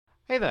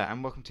Hey there,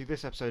 and welcome to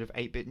this episode of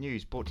 8-Bit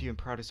News, brought to you in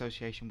proud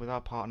association with our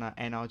partner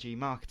NRG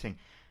Marketing.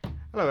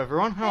 Hello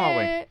everyone, how are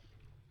we?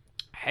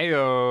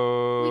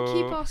 Heyo!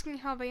 We keep asking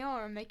how they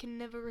are and they can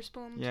never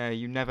respond. Yeah,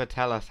 you never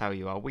tell us how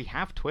you are. We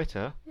have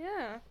Twitter.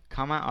 Yeah.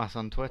 Come at us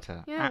on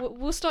Twitter. Yeah,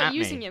 we'll start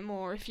using it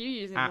more if you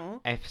use it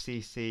more.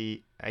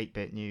 FCC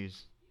 8-Bit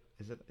News.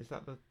 Is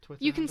that the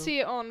Twitter You can handle? see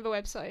it on the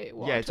website.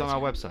 Yeah, it's on our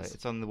website.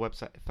 It's on the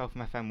website,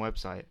 Feltham FM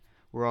website.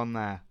 We're on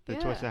there. The Yeah.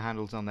 Twitter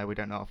handle's on there. We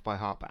don't know off by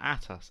heart, but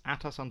at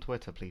us on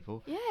Twitter,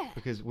 people. Yeah.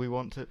 Because we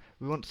want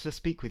to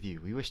speak with you.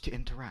 We wish to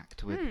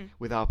interact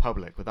with our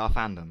public, with our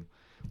fandom.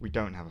 We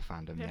don't have a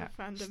fandom yet.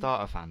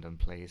 Start a fandom,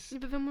 please. Yeah,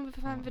 but then with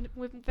a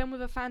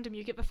fandom,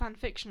 you get the fan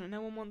fiction, and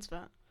no one wants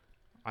that.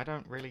 I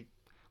don't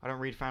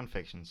read fan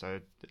fiction, so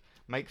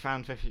make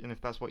fan fiction if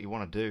that's what you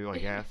want to do, I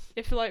guess.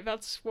 If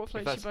that's what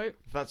floats your boat.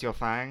 If that's your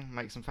thing,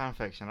 make some fan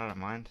fiction. I don't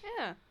mind.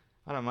 Yeah.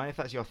 I don't mind if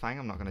that's your thing.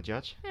 I'm not going to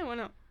judge. Yeah, why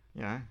not?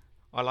 You know,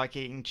 I like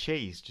eating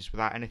cheese just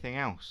without anything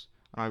else.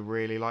 And I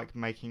really like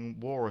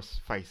making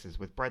walrus faces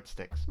with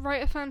breadsticks.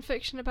 Write a fan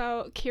fiction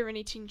about Kieran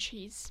eating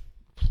cheese.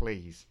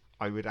 Please.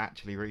 I would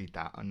actually read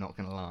that, I'm not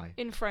going to lie.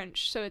 In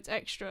French, so it's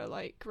extra,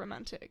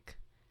 romantic.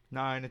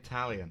 No, in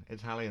Italian.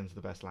 Italian's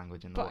the best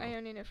language in the world. But I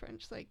only know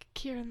French,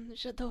 Kieran,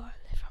 j'adore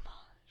le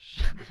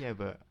fromage. Yeah,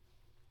 but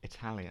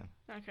Italian.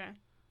 Okay.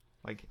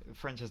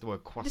 French has the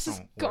word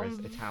croissant, whereas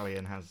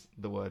Italian has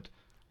the word,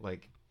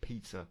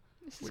 pizza.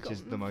 Which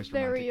is the most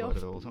romantic word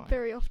of all time.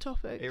 Very off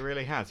topic. It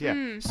really has,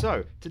 yeah.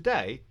 So,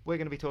 today, we're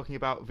going to be talking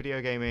about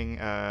video gaming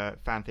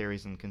fan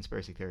theories and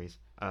conspiracy theories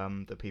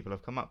that people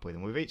have come up with.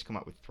 And we've each come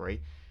up with 3.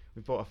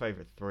 We've brought our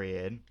favourite 3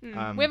 in.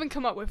 We haven't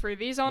come up with 3.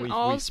 These aren't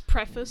ours,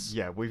 preface.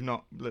 Yeah, we've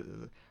not...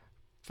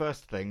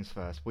 First things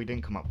first, we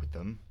didn't come up with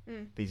them.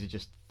 These are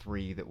just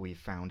 3 that we've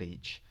found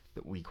each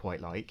that we quite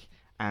like.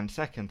 And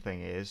second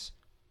thing is,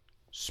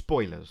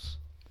 spoilers.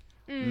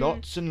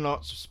 Lots and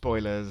lots of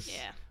spoilers.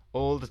 Yeah.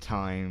 All the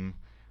time.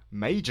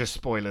 Major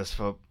spoilers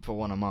for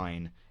one of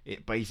mine.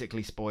 It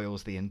basically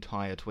spoils the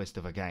entire twist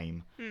of a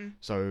game.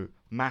 So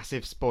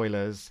massive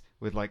spoilers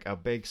with a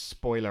big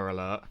spoiler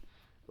alert.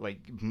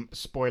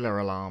 Spoiler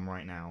alarm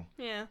right now.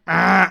 Yeah.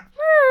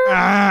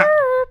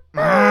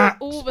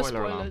 All the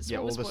spoilers. Yeah,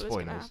 all the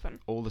spoilers.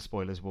 All the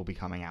spoilers will be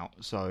coming out.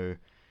 So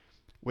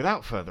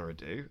without further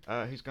ado,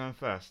 who's going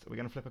first? Are we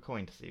going to flip a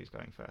coin to see who's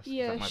going first?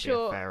 Yeah, that might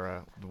sure. be a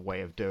fairer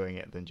way of doing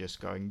it than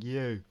just going,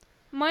 you.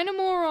 Mine are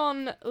more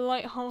on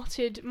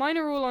light-hearted. Mine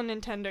are all on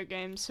Nintendo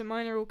games, so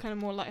mine are all kind of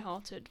more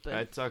light-hearted. But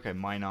it's okay.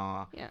 Mine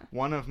are. Yeah.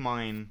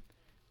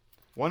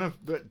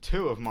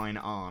 Two of mine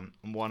aren't,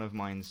 and one of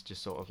mine's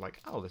just sort of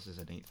oh, this is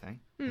a neat thing.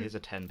 Here's a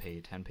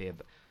 10p.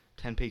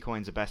 10p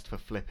coins are best for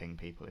flipping,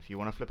 people. If you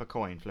want to flip a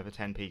coin, flip a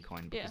 10p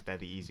coin because they're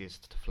the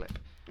easiest to flip.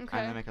 Okay.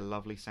 And they make a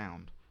lovely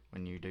sound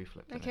when you do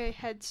flip them. Okay,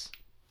 heads.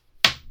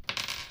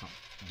 Oh,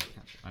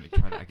 let me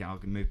try that again. I'll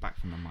move back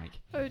from the mic.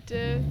 Oh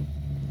dear.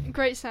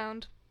 Great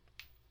sound.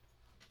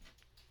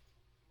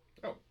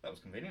 Oh, that was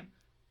convenient.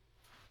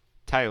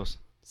 Tails.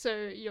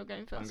 So you're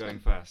going first. I'm going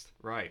first.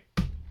 Right.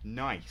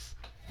 Nice.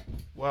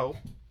 Well,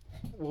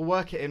 we'll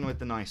work it in with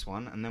the nice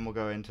one, and then we'll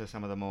go into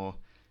some of the more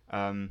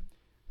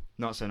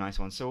not so nice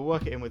ones. So we'll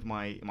work it in with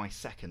my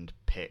second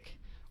pick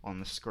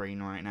on the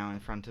screen right now in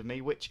front of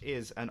me, which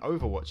is an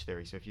Overwatch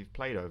theory. So if you've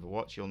played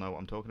Overwatch, you'll know what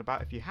I'm talking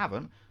about. If you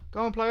haven't,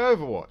 go and play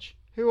Overwatch.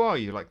 Who are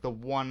you? The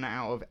one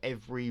out of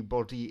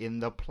everybody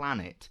in the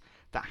planet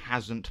that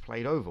hasn't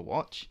played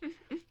Overwatch.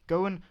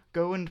 Go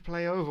and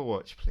play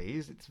Overwatch,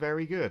 please. It's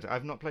very good.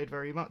 I've not played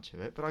very much of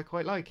it, but I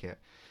quite like it.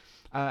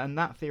 And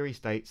that theory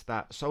states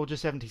that Soldier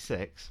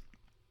 76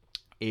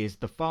 is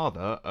the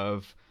father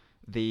of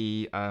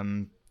the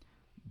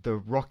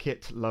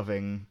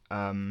rocket-loving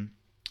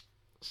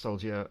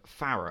soldier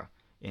Farah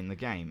in the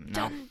game.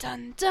 Now, dun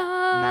dun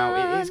dun!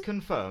 Now, it is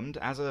confirmed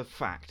as a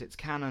fact. It's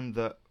canon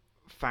that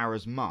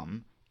Farah's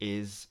mum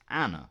is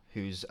Anna,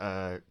 who's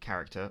a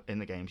character in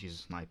the game. She's a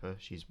sniper.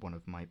 She's one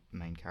of my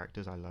main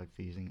characters. I like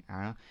using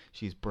Anna.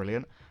 She's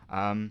brilliant.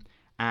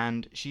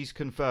 And she's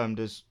confirmed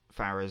as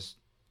Farah's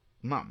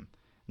mum.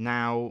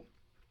 Now,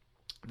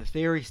 the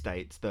theory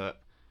states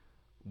that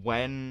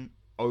when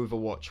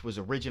Overwatch was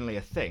originally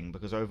a thing,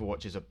 because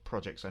Overwatch is a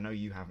project, so I know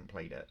you haven't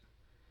played it.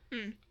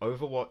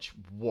 Overwatch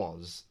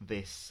was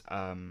this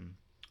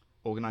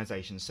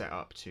organisation set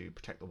up to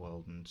protect the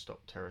world and stop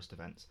terrorist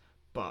events,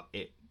 but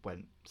it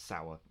went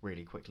sour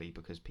really quickly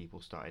because people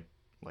started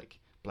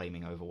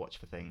blaming Overwatch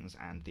for things,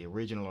 and the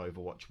original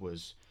Overwatch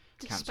was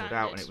cancelled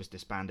out and it was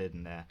disbanded,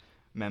 and their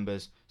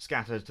members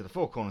scattered to the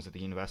 4 corners of the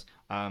universe.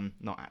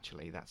 Not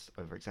actually, that's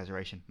over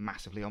exaggeration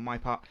massively on my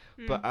part,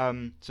 but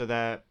so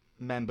their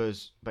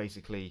members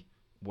basically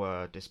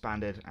were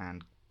disbanded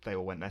and they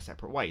all went their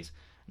separate ways.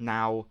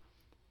 Now,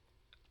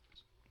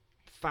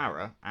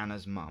 Farah,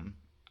 Anna's mum,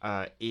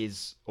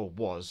 is or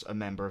was a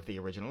member of the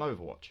original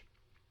Overwatch,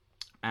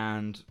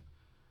 and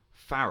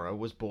Farah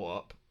was brought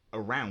up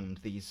around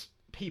these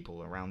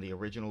people, around the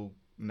original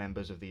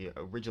members of the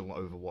original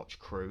Overwatch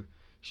crew.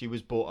 She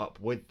was brought up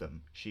with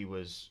them. She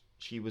was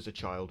a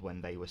child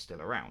when they were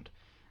still around.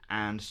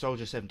 And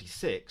Soldier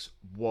 76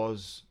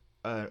 was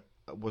a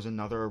was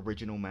another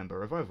original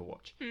member of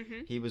Overwatch.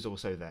 Mm-hmm. He was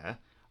also there.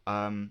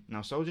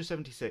 Now, Soldier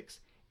 76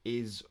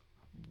 is,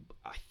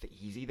 I think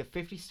he's either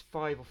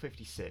 55 or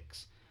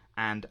 56,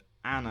 and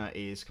Anna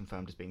is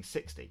confirmed as being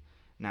 60.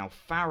 Now,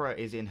 Farah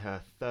is in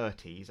her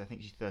 30s. I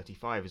think she's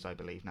 35, as I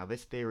believe. Now,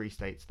 this theory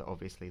states that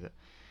obviously that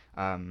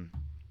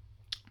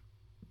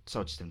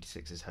Soldier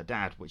 76 is her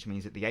dad, which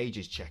means that the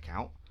ages check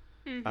out.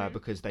 Mm-hmm.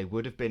 Because they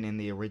would have been in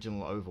the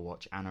original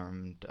Overwatch. Anna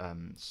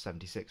and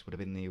 76 would have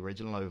been in the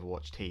original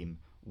Overwatch team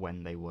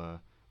when they were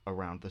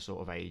around the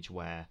sort of age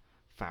where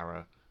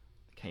Farah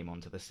came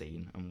onto the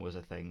scene and was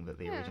a thing that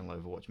the original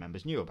Overwatch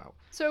members knew about.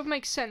 So it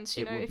makes sense,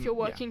 if you're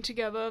working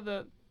together,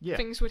 that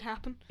things would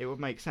happen. It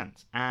would make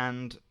sense.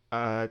 And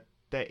the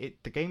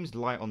game's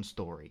light on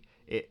story.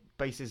 It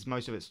bases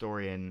most of its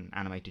story in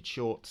animated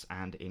shorts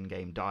and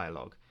in-game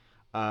dialogue.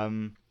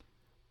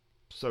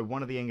 So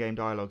one of the in-game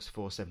dialogues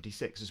for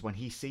 76 is when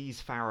he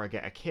sees Farah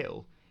get a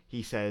kill,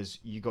 he says,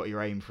 "You got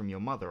your aim from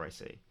your mother, I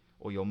see."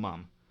 Or your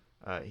mum.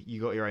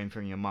 "You got your aim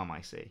from your mum,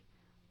 I see."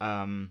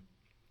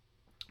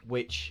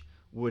 Which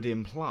would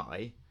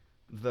imply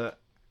that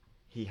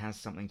he has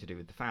something to do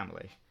with the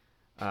family.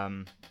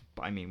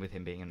 But I mean, with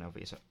him being an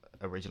obvious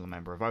original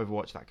member of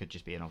Overwatch, that could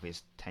just be an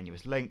obvious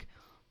tenuous link.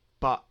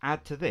 But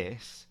add to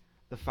this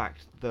the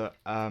fact that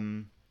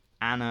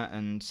Anna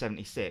and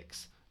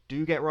 76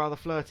 do get rather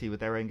flirty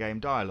with their in-game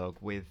dialogue,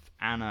 with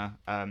Anna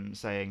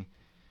saying,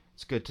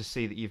 "It's good to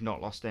see that you've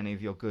not lost any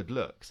of your good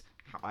looks."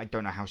 I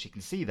don't know how she can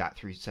see that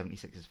through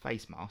 76's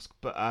face mask,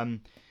 but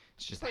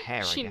it's just the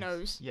hair, she I guess.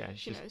 knows. Yeah, it's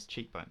she just knows.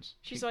 Cheekbones.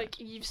 She's like,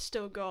 "You've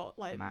still got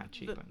like mad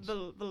cheekbones. the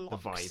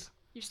locks. The vibe.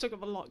 You've still got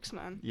the locks,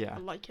 man. Yeah. I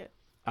like it."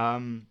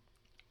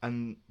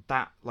 And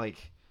that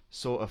like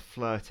sort of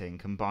flirting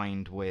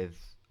combined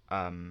with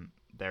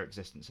their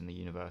existence in the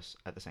universe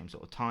at the same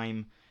sort of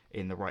time,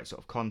 in the right sort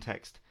of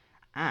context.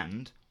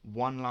 And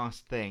one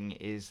last thing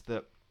is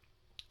that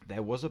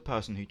there was a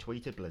person who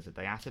tweeted Blizzard.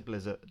 They atted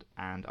Blizzard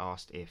and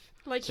asked if...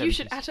 Like, you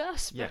should at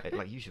us. Yeah,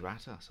 like, you should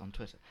at us on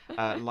Twitter.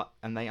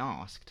 And they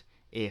asked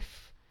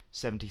if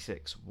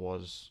 76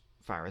 was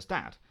Farah's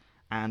dad.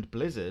 And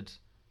Blizzard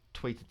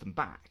tweeted them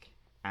back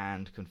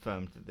and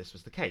confirmed that this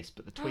was the case.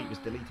 But the tweet was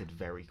deleted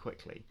very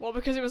quickly. Well,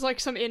 because it was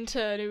like some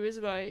intern who was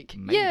like,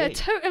 Maybe. "Yeah,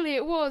 totally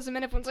it was." And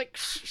then everyone's like,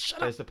 "Shut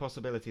up." There's the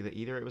possibility that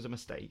either it was a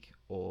mistake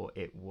or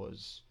it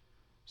was...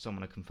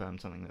 someone had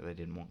confirmed something that they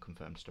didn't want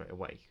confirmed straight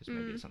away, because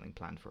maybe it's something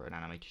planned for an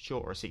animated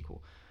short or a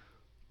sequel.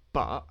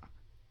 But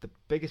the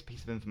biggest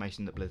piece of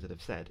information that Blizzard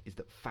have said is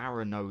that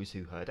Farah knows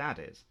who her dad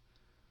is.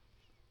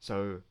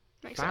 So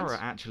Makes Farah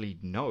sense. actually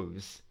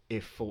knows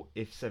if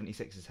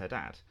 76 is her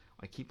dad.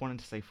 I keep wanting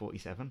to say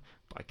 47,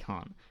 but I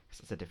can't, because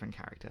it's a different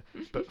character.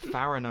 But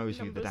Farah knows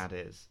who the dad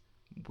is.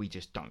 We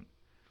just don't.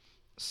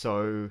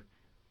 So,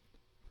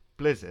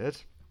 Blizzard,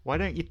 why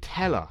don't you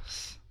tell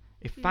us?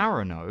 If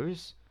Farah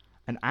knows...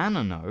 and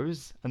Anna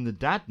knows, and the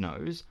dad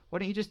knows, why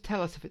don't you just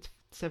tell us if it's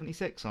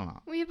 76 or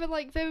not? Well, yeah, but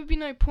like, there would be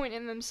no point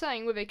in them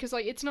saying, would it? Because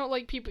like, it's not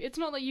like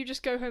you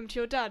just go home to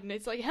your dad and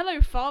it's like,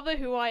 "Hello, father,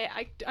 who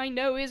I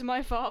know is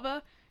my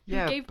father, who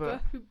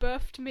who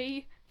birthed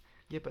me."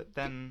 Yeah, but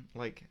then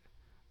like,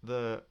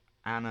 the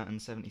Anna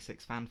and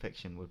 76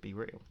 fanfiction would be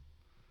real.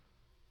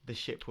 The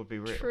ship would be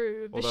real.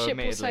 True, the Although ship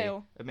will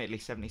sail. Admittedly,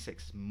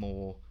 76 is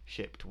more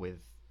shipped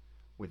with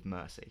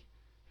Mercy,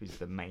 who's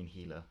the main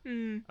healer,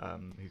 who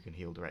can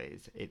heal directly.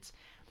 It's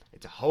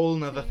a whole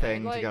nother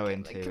thing to go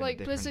into.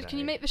 Like Blizzard, can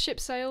you make the ship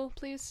sail,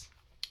 please?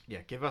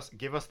 Yeah, give us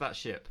that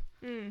ship.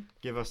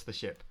 Give us the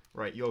ship.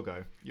 Right, your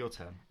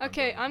turn.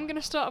 Okay, I'm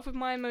gonna start off with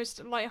my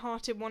most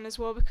light-hearted one as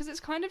well, because it's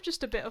kind of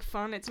just a bit of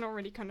fun. It's not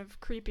really kind of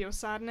creepy or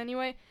sad in any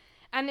way.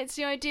 And it's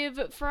the idea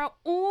that throughout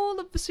all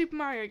of the Super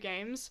Mario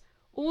games,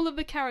 all of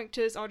the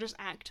characters are just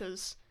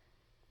actors.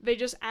 They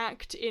just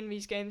act in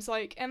these games,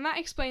 and that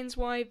explains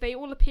why they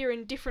all appear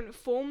in different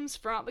forms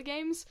throughout the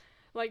games.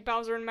 Like,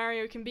 Bowser and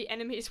Mario can be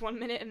enemies one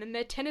minute, and then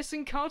they're tennis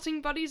and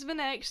karting buddies the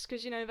next,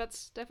 because,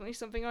 that's definitely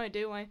something I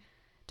do. I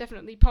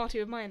definitely party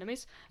with my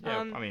enemies. Yeah,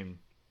 I mean,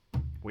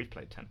 we've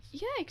played tennis.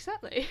 Yeah,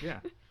 exactly.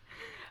 Yeah.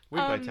 We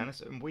play tennis,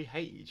 and we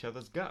hate each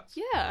other's guts.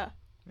 Yeah.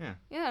 Yeah.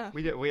 Yeah.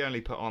 We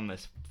only put on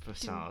this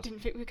facade. Didn't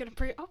think we were going to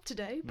bring it up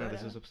today, but... No,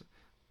 this is...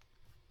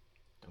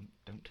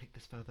 Don't take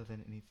this further than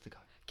it needs to go.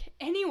 Okay,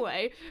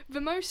 anyway, the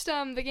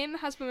game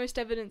that has the most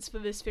evidence for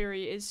this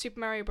theory is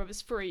Super Mario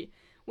Bros. 3,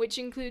 which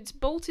includes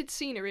bolted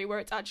scenery where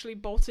it's actually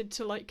bolted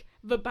to,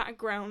 the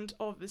background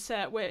of the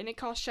set, and it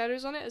casts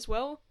shadows on it as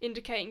well,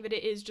 indicating that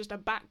it is just a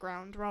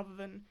background rather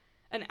than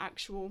an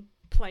actual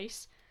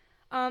place.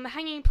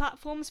 Hanging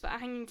platforms that are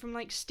hanging from,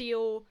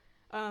 steel,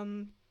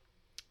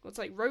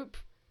 rope,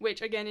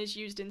 which, again, is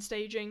used in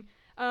staging.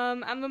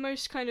 And the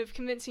most kind of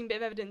convincing bit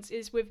of evidence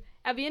is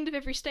at the end of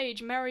every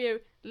stage, Mario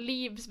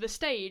leaves the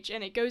stage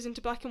and it goes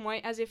into black and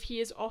white as if he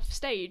is off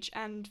stage,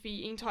 and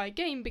the entire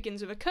game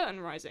begins with a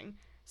curtain rising.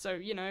 So,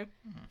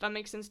 that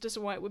makes sense as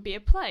to why it would be a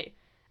play.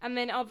 And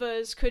then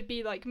others could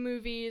be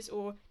movies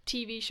or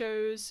TV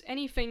shows,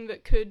 anything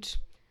that could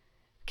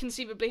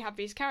conceivably have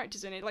these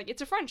characters in it.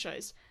 It's a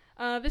franchise.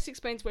 This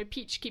explains why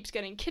Peach keeps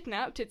getting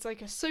kidnapped. It's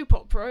like a soap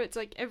opera. It's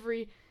like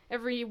every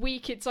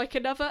week it's like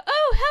another,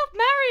 oh, help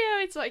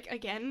Mario! It's like,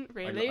 again,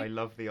 really? I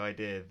love the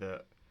idea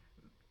that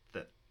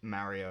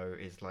Mario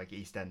is like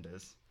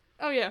EastEnders.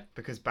 Oh, yeah.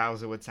 Because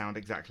Bowser would sound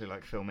exactly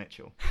like Phil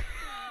Mitchell.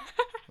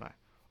 Like,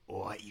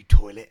 alright, you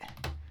toilet.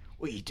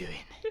 What are you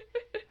doing?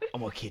 I'm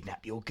gonna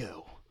kidnap your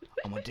girl.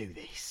 I'm gonna do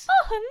this.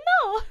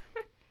 Oh,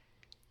 no!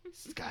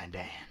 It's going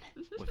down,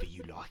 whether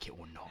you like it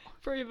or not.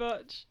 Pretty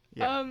much.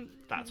 Yeah,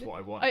 that's what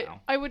I want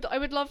now. I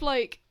would love,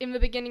 like, in the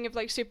beginning of,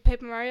 like, Super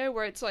Paper Mario,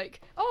 where it's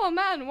like, oh,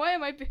 man, why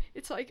am I...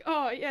 It's like,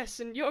 oh, yes,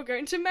 and you're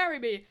going to marry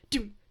me.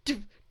 Doom,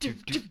 doom,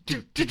 doom, doom,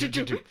 doom, doom,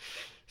 doom, doom.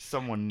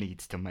 Someone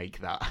needs to make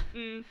that.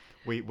 Mm.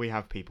 We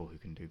have people who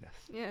can do this.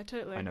 Yeah,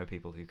 totally. I know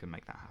people who can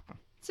make that happen.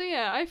 So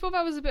yeah, I thought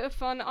that was a bit of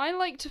fun. I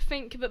like to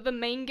think that the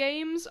main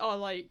games are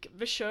like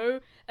the show,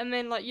 and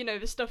then like, you know,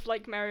 the stuff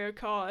like Mario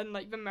Kart and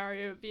like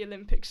the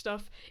Olympic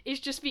stuff is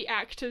just the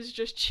actors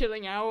just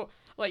chilling out,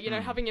 like, you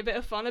know, having a bit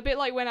of fun. A bit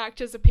like when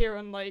actors appear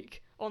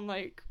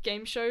on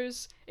game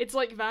shows. It's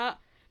like that.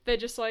 They're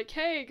just like,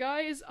 hey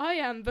guys, I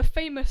am the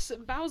famous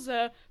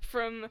Bowser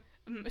from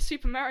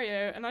Super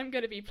Mario, and I'm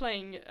going to be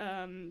playing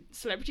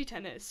celebrity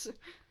tennis.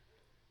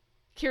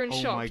 Kieran's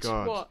shocked. Oh my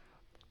god. What?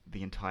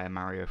 The entire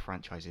Mario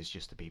franchise is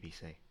just the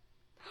BBC.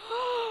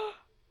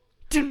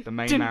 The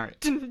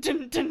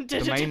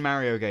main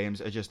Mario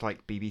games are just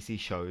like BBC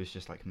shows,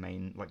 just like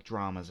main like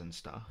dramas and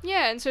stuff.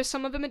 Yeah, and so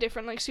some of them are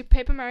different. Like Super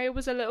Paper Mario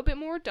was a little bit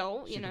more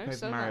adult, you know. Super Paper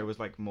so Mario was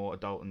like more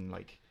adult and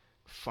like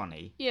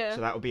funny. Yeah.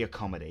 So that would be a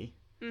comedy.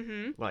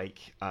 Mm-hmm. Like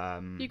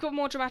You've got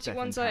more dramatic Death in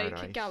ones like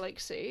Paradise.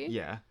 Galaxy.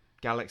 Yeah.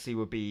 Galaxy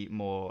would be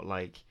more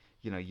like,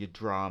 you know, your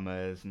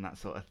dramas and that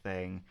sort of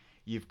thing.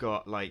 You've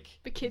got like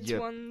The kids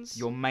ones.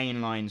 your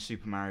mainline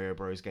Super Mario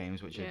Bros.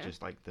 Games, which Yeah. are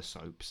just like the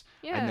soaps.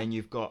 Yeah. And then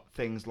you've got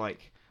things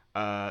like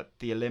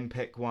the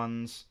Olympic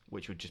ones,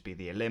 which would just be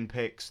the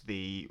Olympics,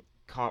 the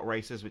kart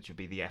races, which would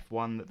be the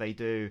F1 that they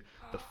do,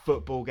 the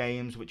football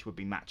games, which would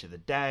be Match of the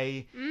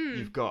Day.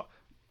 You've got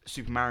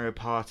Super Mario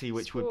Party,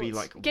 which would be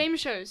like game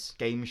shows.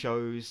 Game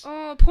shows.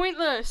 Oh,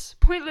 pointless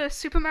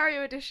Super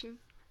Mario Edition.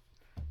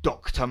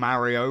 Dr.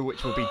 Mario,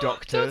 which would be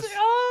Doctors.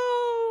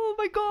 Oh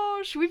my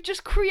gosh, we've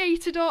just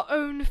created our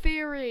own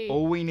theory.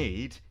 All we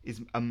need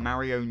is a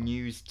Mario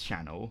news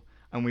channel,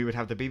 and we would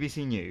have the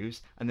BBC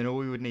News, and then all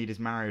we would need is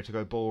Mario to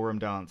go ballroom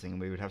dancing,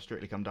 and we would have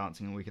Strictly Come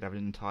Dancing, and we could have an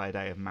entire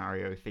day of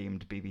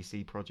Mario-themed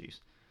BBC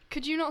produce.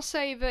 Could you not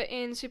say that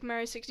in Super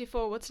Mario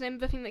 64, what's the name of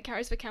the thing that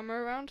carries the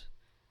camera around?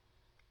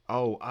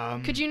 Oh,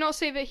 Could you not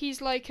say that he's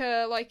like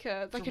a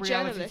reality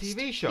journalist?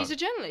 TV show. He's a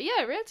journalist.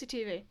 Yeah, reality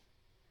TV.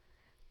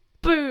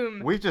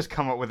 Boom. We've just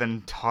come up with an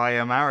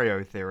entire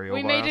Mario theory all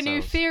We by made ourselves. a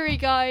new theory,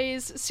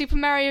 guys. Super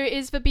Mario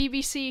is the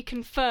BBC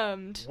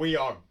confirmed. We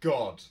are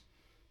God.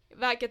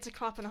 That gets a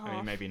clap and a half. I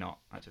mean, maybe not,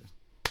 actually.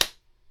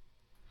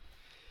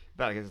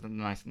 That gets a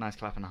nice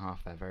clap and a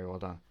half there. Very well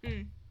done.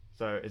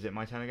 So, is it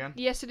my turn again?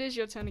 Yes, it is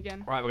your turn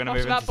again. Right, we're going to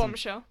After move that into some,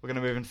 bombshell. we're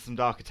going to move into some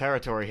darker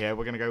territory here.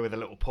 We're going to go with a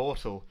little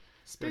portal.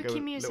 Spooky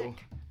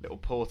music. Little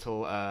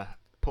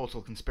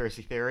portal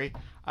conspiracy theory.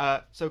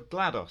 So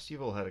GLaDOS,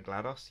 you've all heard of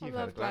GLaDOS. You've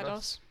heard of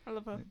GLaDOS. I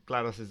love her.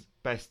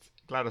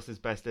 GLaDOS's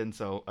best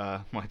insult.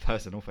 My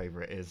personal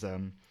favourite is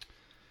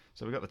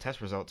so we got the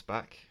test results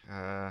back.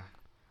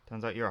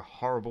 Turns out you're a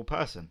horrible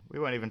person. We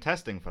weren't even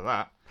testing for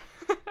that.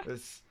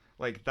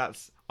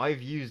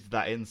 I've used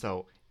that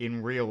insult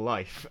in real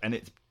life, and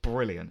it's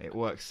brilliant. It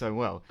works so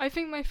well. I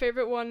think my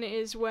favourite one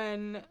is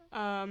when,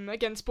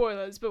 again,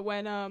 spoilers, but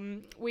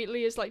when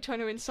Wheatley is like trying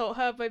to insult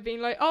her by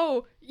being like,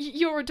 oh,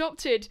 you're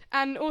adopted,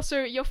 and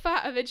also you're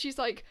fat, and then she's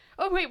like,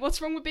 oh wait,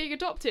 what's wrong with being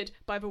adopted?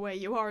 By the way,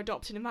 you are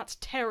adopted, and that's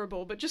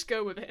terrible, but just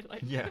go with it.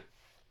 Like. Yeah.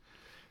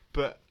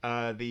 But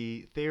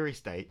the theory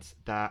states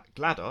that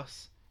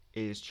GLaDOS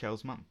is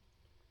Chell's mum.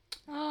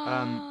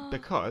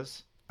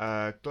 Because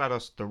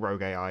GLaDOS, the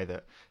rogue AI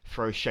that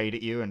throws shade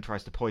at you and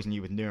tries to poison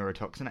you with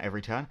neurotoxin at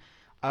every turn.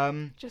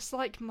 Just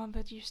like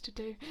Mother used to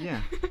do.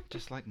 Yeah,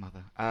 just like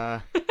Mother.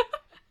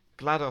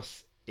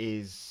 GLaDOS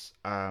is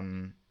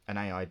an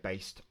AI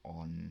based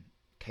on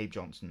Cave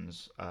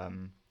Johnson's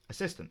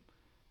assistant,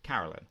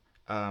 Carolyn,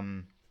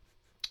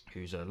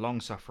 who's a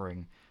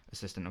long-suffering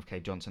assistant of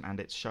Cave Johnson, and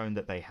it's shown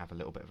that they have a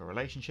little bit of a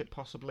relationship,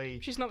 possibly.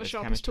 She's not the There's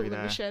sharpest tool chemistry in the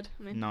there. shed.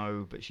 I mean.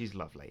 No, but she's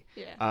lovely.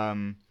 Yeah.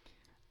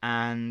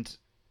 And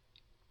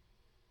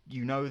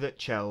you know that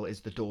Chell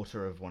is the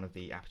daughter of one of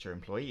the Aperture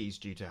employees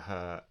due to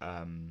her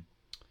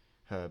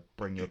her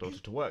Bring Your Daughter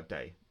to Work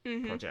Day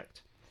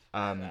project.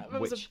 That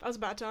was a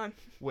bad time.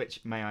 Which,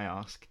 may I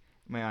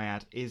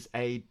add, is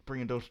a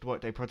Bring Your Daughter to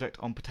Work Day project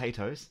on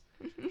potatoes.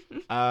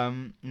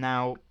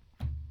 Now,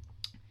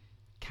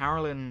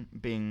 Carolyn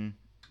being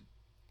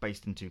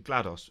based into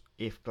GLaDOS,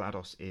 if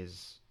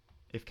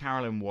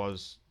Carolyn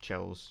was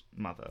Chell's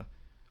mother,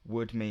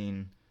 would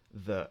mean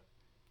that,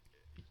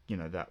 you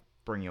know, that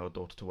Bring Your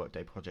Daughter to Work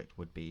Day project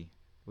would be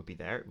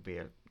there. It would be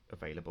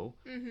available.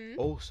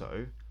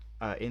 Also,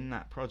 in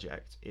that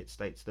project, it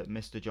states that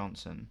Mr.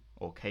 Johnson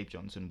or Cave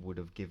Johnson would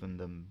have given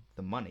them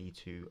the money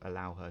to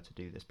allow her to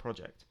do this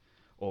project.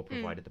 or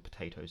provided the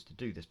potatoes to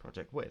do this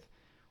project with,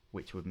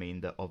 which would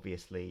mean that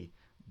obviously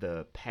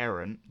the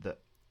parent that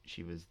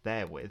she was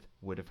there with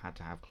would have had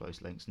to have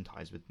close links and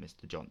ties with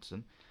Mr.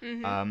 Johnson,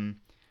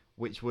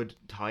 which would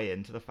tie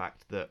into the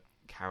fact that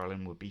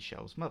Carolyn would be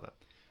Shell's mother.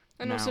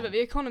 And also that the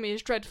economy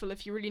is dreadful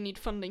if you really need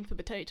funding for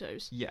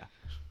potatoes. Yeah.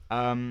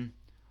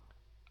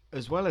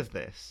 As well as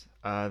this,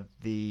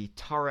 the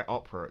turret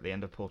opera at the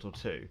end of Portal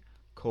 2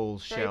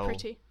 calls Shell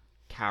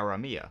Cara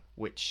Mia,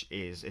 which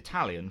is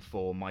Italian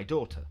for my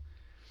daughter.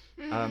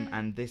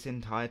 And this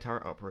entire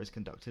turret opera is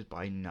conducted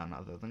by none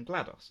other than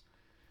GLaDOS.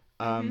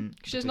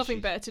 She has nothing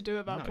better to do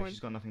at that point. She's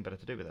got nothing better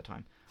to do with her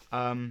time.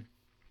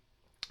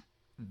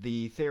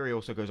 The theory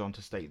also goes on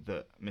to state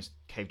that Miss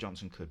Cave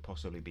Johnson could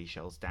possibly be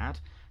Shell's dad.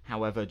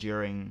 However,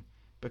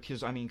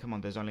 because I mean, come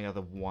on, there's only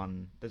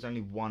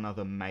one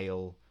other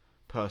male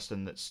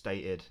person that's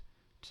stated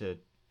to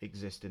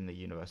exist in the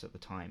universe at the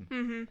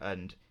time,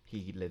 and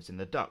he lives in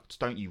the ducts.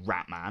 Don't you,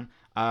 rat man?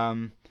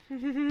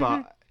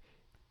 But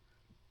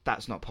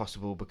that's not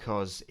possible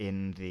because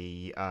in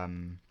the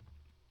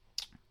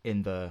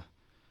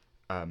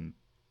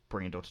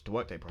Bring Your Daughter to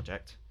Work Day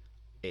project,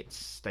 it's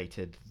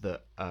stated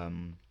that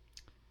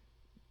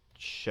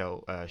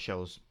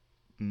Shell's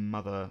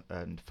mother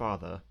and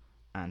father,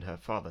 and her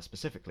father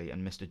specifically,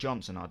 and Mr.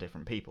 Johnson are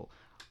different people.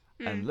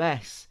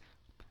 Unless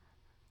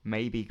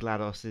maybe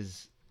GLaDOS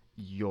is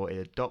your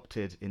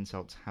adopted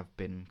insults have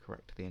been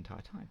correct the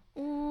entire time.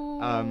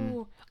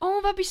 Ooh.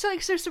 That'd be so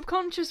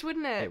subconscious,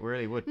 wouldn't it? It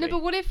really would be. No,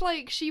 but what if,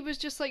 like, she was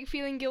just, like,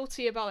 feeling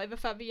guilty about, like, the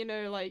fact that, you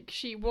know, like,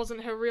 she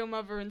wasn't her real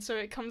mother, and so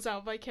it comes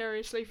out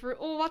vicariously through...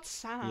 Oh, that's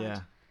sad.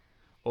 Yeah.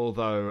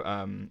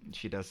 Although,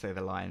 she does say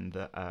the line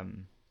that,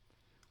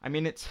 I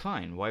mean, it's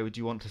fine. Why would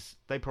you want to...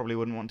 They probably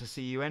wouldn't want to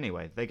see you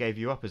anyway. They gave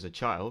you up as a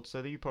child,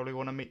 so that you probably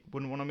wouldn't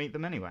want to meet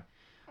them anyway.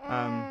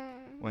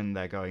 When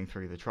they're going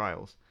through the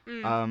trials.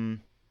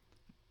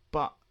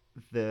 But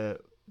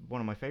one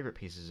of my favourite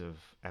pieces of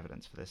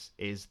evidence for this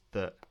is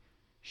that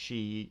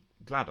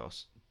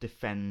GLaDOS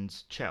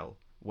defends Chell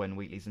when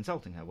Wheatley's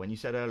insulting her. When you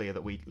said earlier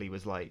that Wheatley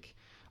was like,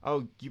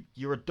 "Oh,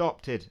 you're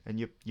adopted and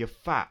you're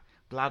fat,"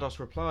 GLaDOS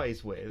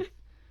replies with,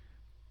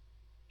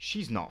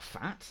 "She's not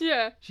fat.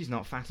 Yeah. She's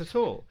not fat at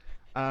all."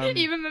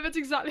 Even though that's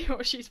exactly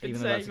what she's been saying.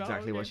 Even though that's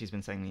exactly what she's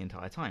been saying the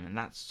entire time. And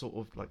that's sort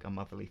of like a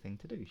motherly thing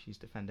to do. She's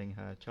defending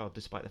her child,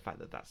 despite the fact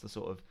that that's the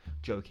sort of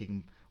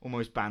joking,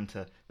 almost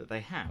banter that they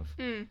have.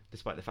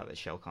 Despite the fact that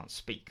Shell can't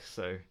speak.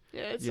 So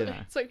yeah,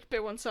 it's like a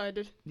bit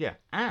one-sided. Yeah,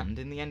 and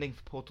in the ending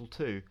for Portal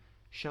 2,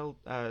 Shell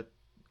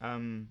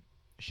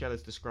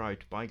is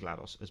described by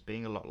GLaDOS as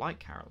being a lot like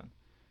Carolyn.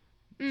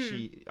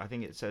 I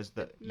think it says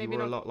that you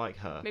were a lot like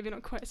her. Maybe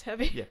not quite as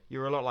heavy. Yeah, you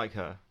were a lot like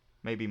her.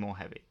 Maybe more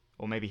heavy.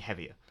 Or maybe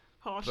heavier.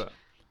 Harsh. But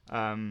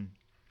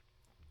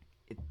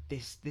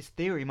this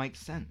theory makes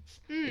sense.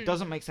 It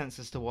doesn't make sense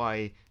as to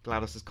why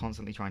GLaDOS is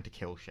constantly trying to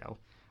kill Shell.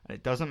 And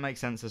it doesn't make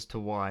sense as to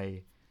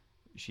why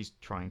she's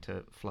trying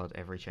to flood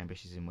every chamber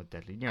she's in with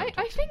deadly neurotoxin.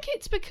 I think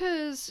it's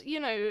because, you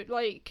know,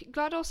 like,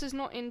 GLaDOS is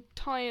not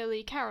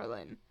entirely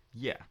Carolyn.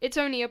 Yeah. It's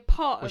only a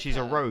part of her. Well, she's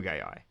a rogue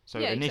AI. So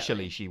yeah,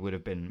 initially exactly. she would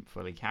have been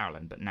fully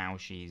Carolyn, but now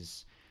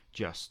she's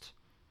just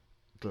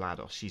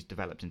GLaDOS. She's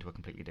developed into a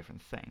completely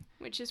different thing.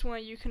 Which is why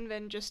you can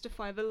then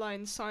justify the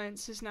line,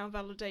 "Science has now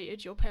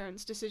validated your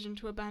parents' decision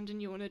to abandon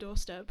you on a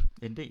doorstep."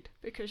 Indeed.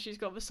 Because she's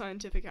got the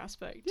scientific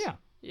aspect. Yeah.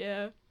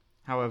 Yeah.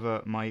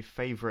 However, my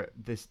favourite...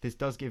 This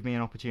does give me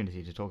an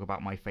opportunity to talk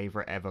about my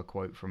favourite ever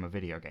quote from a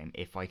video game,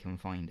 if I can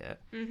find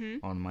it,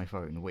 on my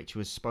phone, which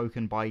was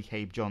spoken by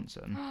Cave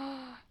Johnson.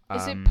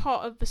 Is it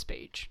part of the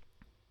speech?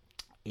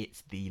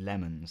 It's the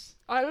lemons.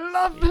 I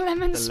love the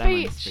lemon speech!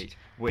 Lemon speech,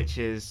 which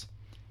is,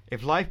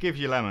 "If life gives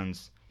you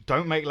lemons,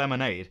 don't make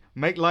lemonade.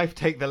 Make life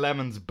take the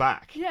lemons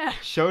back. Yeah.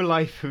 Show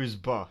life who's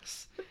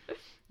boss.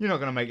 You're not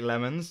gonna make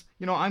lemons.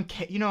 You know I'm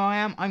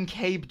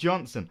Cabe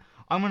Johnson.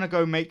 I'm gonna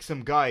go make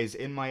some guys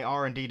in my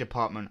R&D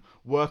department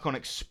work on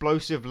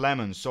explosive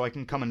lemons so I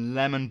can come and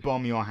lemon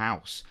bomb your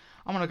house.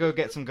 I'm gonna go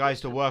get some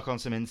guys to work on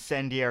some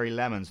incendiary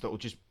lemons that will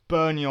just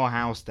burn your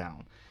house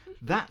down."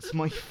 That's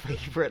my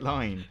favourite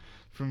line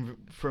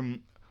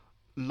from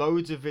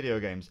loads of video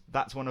games.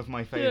 That's one of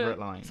my favourite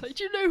lines. It's like,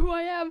 "Do you know who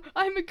I am?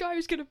 I'm a guy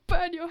who's going to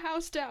burn your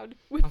house down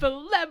with the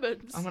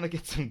lemons." I'm going to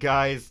get some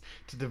guys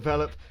to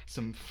develop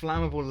some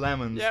flammable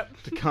lemons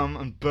to come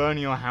and burn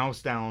your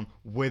house down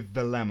with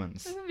the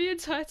lemons. And the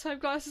entire time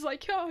Glass is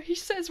like, "Oh, he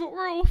says what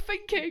we're all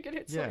thinking." And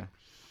it's like...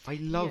 I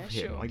love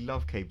him. Sure. I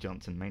love Cave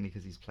Johnson, mainly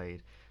because he's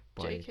played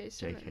by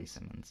J.K.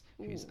 Simmons,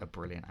 who's a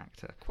brilliant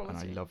actor.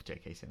 Quality. And I love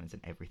J.K. Simmons in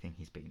everything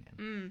he's been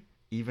in.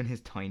 Even his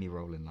tiny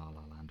role in La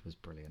La Land was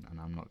brilliant, and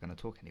I'm not going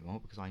to talk anymore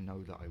because I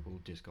know that I will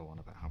just go on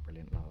about how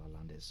brilliant La La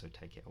Land is, so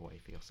take it away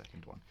for your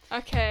second one.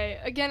 Okay,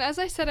 again, as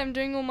I said, I'm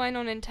doing all mine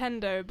on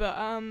Nintendo, but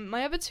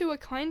my other two are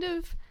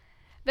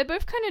they're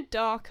both kind of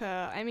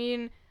darker. I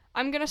mean,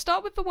 I'm going to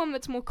start with the one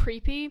that's more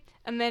creepy,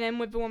 and then end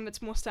with the one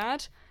that's more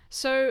sad.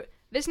 So,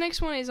 this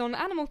next one is on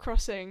Animal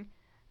Crossing.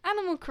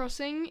 Animal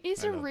Crossing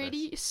is a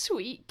really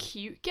sweet,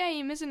 cute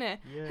game, isn't it?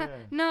 Yeah.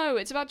 No,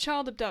 it's about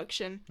child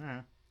abduction.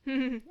 Yeah.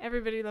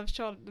 Everybody loves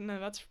child. No,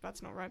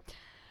 that's not right.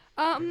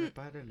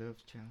 Everybody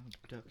loves child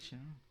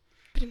abduction.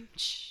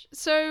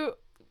 So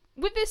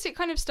with this, it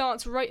kind of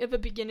starts right at the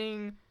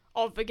beginning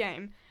of the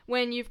game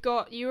when you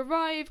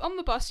arrive on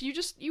the bus.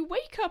 You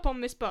wake up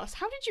on this bus.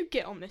 How did you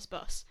get on this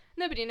bus?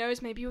 Nobody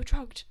knows. Maybe you were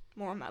drugged.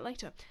 More on that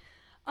later.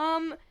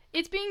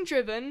 It's being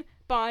driven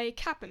by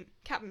Cap'n.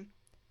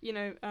 You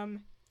know, Kapp',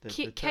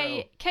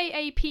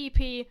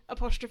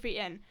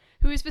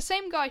 who is the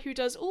same guy who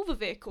does all the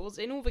vehicles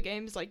in all the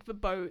games, like the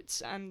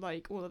boats and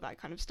like all of that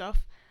kind of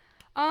stuff.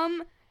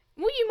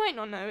 What you might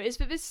not know is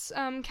that this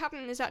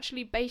Cap'n is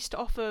actually based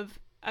off of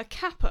a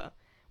kappa,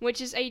 which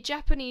is a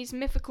Japanese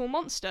mythical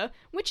monster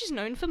which is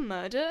known for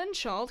murder and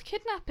child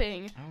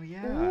kidnapping. Oh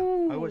yeah,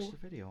 Ooh. I watched a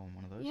video on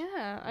one of those.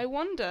 Yeah, I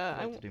wonder.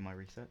 I like to do my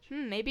research.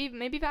 Maybe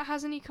that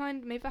has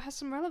maybe that has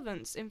some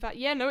relevance. In fact,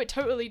 yeah, no, it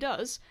totally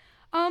does.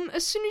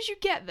 As soon as you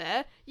get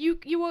there,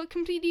 you are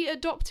completely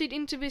adopted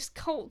into this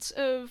cult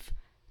of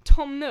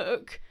Tom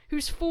Nook,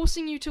 who's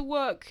forcing you to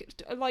work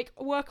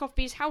off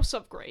these house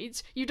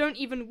upgrades you don't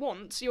even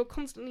want, so you're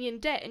constantly in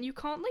debt and you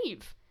can't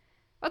leave.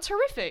 That's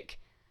horrific.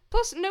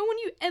 Plus, no one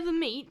you ever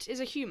meet is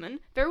a human.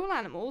 They're all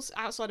animals,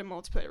 outside of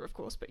multiplayer, of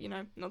course, but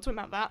not talking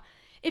about that.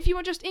 If you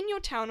are just in your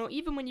town, or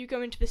even when you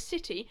go into the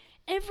city,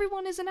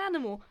 everyone is an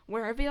animal.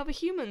 Where are the other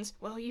humans?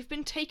 Well, you've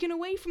been taken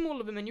away from all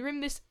of them, and you're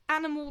in this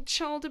animal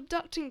child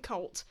abducting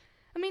cult.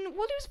 I mean,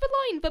 what is the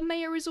line? The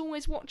mayor is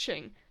always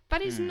watching.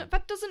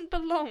 That doesn't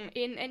belong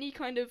in any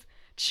kind of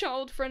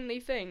child-friendly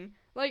thing.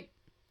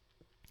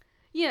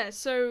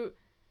 So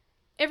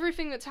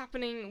everything that's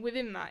happening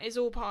within that is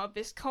all part of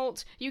this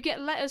cult. You get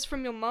letters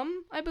from your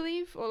mum, I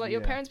believe, or your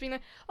parents being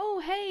like,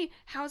 "Oh, hey,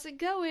 how's it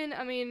going?"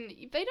 I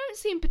mean, they don't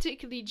seem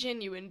particularly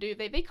genuine, do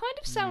they? They kind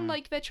of sound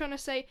like they're trying to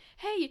say,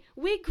 "Hey,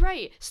 we're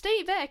great.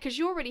 Stay there because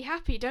you're already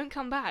happy. Don't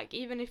come back.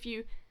 Even if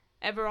you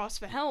ever ask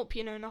for help,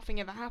 nothing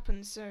ever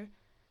happens. So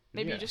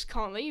maybe you just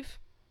can't leave."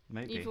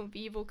 Maybe. The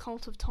evil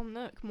cult of Tom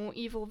Nook, more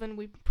evil than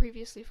we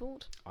previously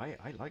thought. I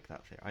like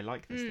that theory. I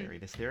like this theory.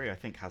 This theory, I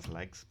think, has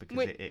legs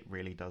because it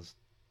really does.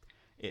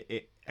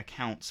 It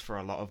accounts for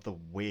a lot of the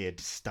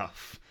weird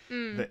stuff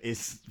that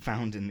is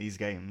found in these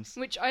games.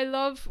 Which I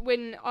love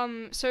when,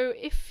 so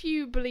if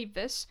you believe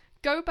this,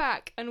 go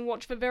back and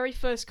watch the very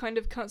first kind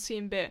of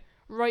cutscene bit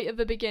right at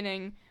the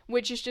beginning,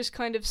 which is just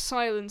kind of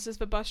silence as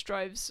the bus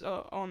drives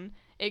on,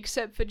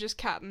 except for just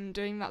Captain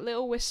doing that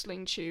little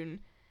whistling tune,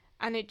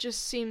 and it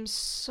just seems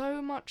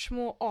so much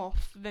more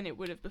off than it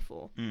would have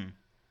before.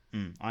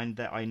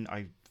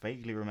 I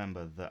vaguely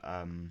remember that,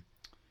 I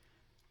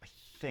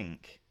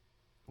think...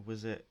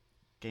 Was it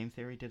Game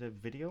Theory did a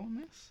video on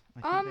this?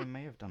 I think they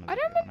may have done a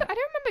video on it. I don't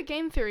remember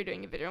Game Theory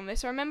doing a video on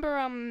this. I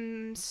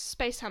remember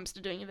Space Hamster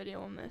doing a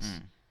video on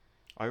this.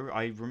 I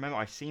remember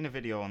I've seen a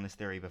video on this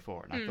theory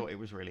before, and I thought it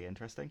was really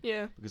interesting.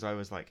 Yeah. Because I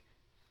was like,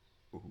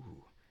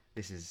 ooh,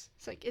 this is...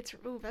 It's like,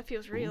 that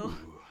feels real.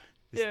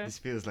 This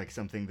feels like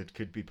something that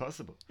could be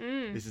possible.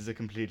 This is a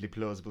completely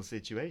plausible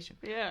situation.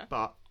 Yeah.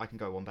 But I can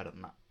go one better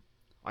than that.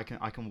 I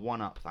can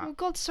one-up that. Oh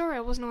God, sorry, I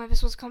wasn't aware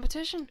this was a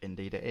competition.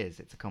 Indeed it is.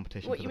 It's a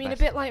competition What, for you the mean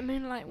best. a bit like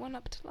Moonlight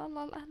one-up to La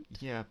La Land?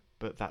 Yeah,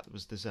 but that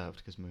was deserved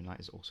because Moonlight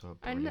is also a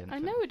brilliant film. I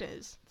know it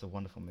is. It's a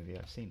wonderful movie.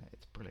 I've seen it.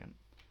 It's brilliant.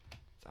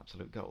 It's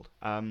absolute gold.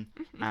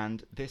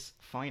 And this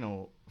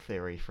final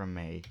theory from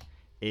me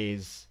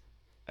is...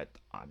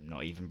 I'm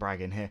not even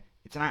bragging here.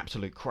 It's an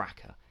absolute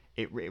cracker.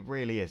 It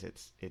really is.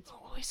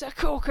 It's a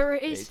corker,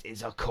 it is. It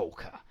is a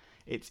corker.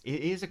 It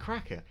is a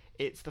cracker.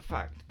 It's the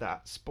fact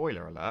that,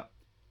 spoiler alert,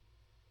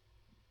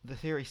 the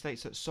theory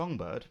states that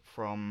Songbird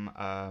from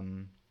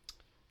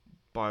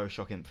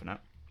Bioshock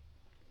Infinite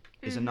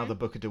is another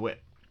Booker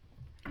DeWitt.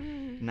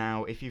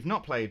 Now, if you've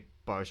not played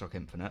Bioshock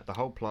Infinite, the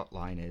whole plot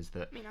line is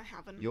that I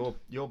haven't.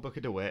 You're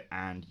Booker DeWitt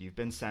and you've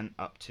been sent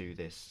up to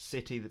this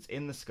city that's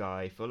in the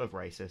sky full of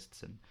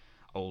racists and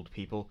old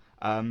people.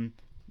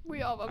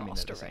 We are the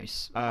master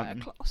race by a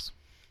class.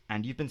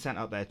 And you've been sent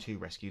up there to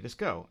rescue this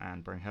girl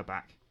and bring her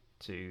back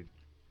to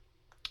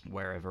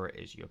wherever it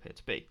is you appear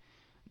to be.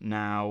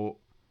 Now...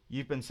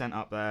 You've been sent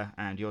up there,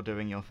 and you're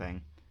doing your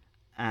thing,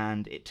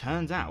 and it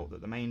turns out that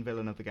the main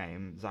villain of the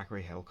game,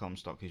 Zachary Hale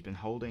Comstock, who's been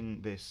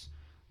holding this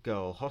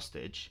girl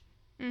hostage,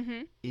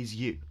 is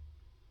you.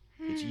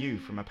 It's you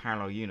from a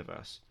parallel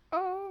universe.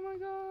 Oh my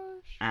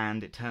gosh.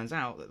 And it turns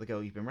out that the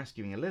girl you've been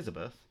rescuing,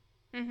 Elizabeth,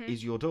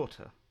 is your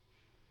daughter.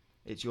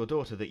 It's your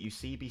daughter that you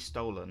see be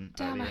stolen.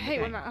 Damn, I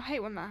hate when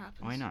that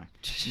happens. I know.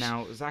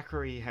 Now,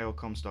 Zachary Hale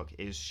Comstock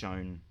is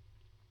shown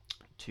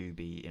to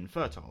be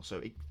infertile,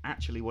 so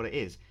actually what it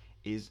is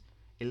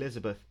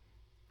Elizabeth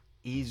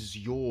is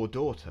your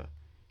daughter.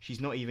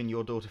 She's not even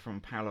your daughter from a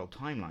parallel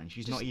timeline.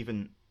 She's not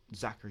even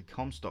Zachary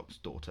Comstock's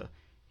daughter.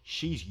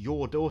 She's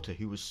your daughter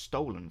who was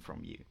stolen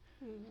from you.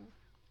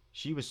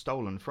 She was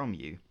stolen from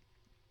you.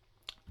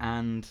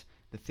 And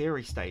the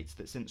theory states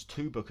that since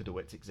 2 Booker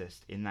DeWitts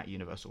exist in that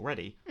universe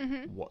already,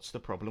 what's the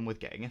problem with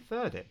getting a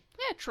third in?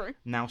 Yeah, true.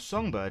 Now,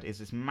 Songbird is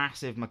this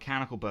massive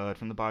mechanical bird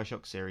from the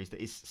Bioshock series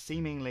that is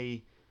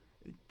seemingly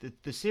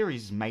the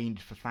series is made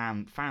for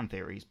fan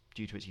theories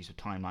due to its use of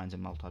timelines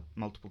and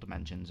multiple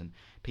dimensions and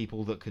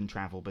people that can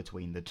travel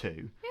between the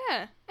two.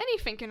 Yeah,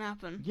 anything can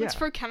happen. Yeah. Let's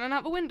throw cannon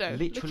out the window.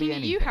 Literally Looking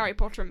at you, anything. Harry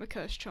Potter and the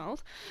Cursed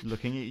Child.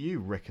 Looking at you,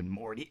 Rick and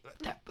Morty.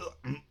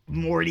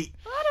 Morty.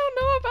 I don't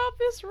know about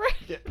this,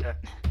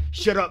 Rick.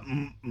 Shut up,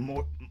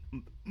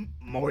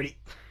 Morty.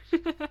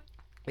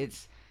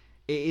 It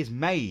is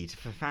made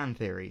for fan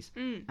theories,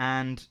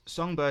 and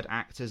Songbird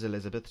acts as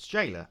Elizabeth's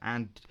jailer,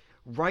 and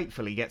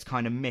rightfully gets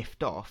kind of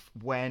miffed off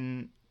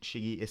when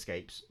she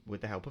escapes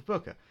with the help of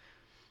Booker.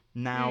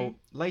 Now,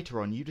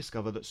 later on, you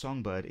discover that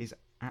Songbird is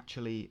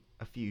actually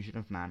a fusion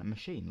of man and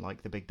machine,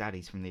 like the Big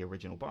Daddies from the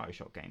original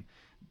Bioshock game.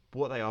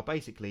 What they are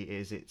basically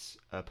is it's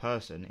a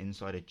person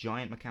inside a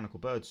giant mechanical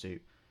bird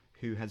suit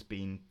who has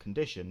been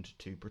conditioned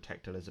to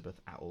protect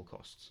Elizabeth at all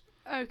costs.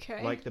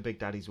 Okay. Like the Big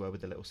Daddies were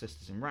with the Little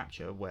Sisters in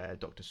Rapture, where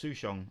Dr.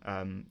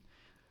 Sushong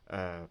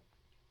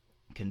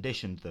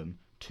conditioned them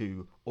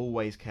to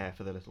always care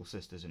for the Little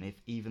Sisters, and if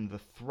even the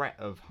threat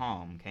of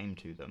harm came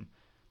to them,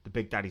 the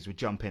Big Daddies would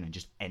jump in and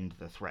just end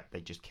the threat.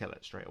 They'd just kill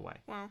it straight away.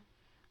 Wow.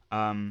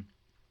 And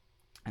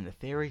the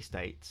theory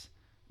states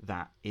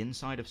that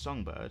inside of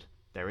Songbird,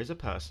 there is a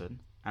person,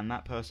 and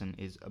that person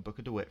is a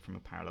Booker DeWitt from a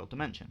parallel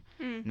dimension.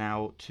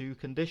 Now, to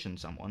condition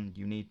someone,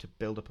 you need to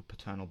build up a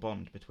paternal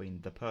bond between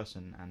the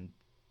person and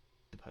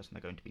the person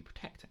they're going to be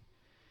protecting.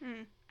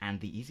 And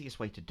the easiest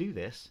way to do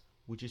this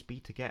would just be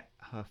to get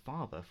her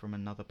father from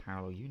another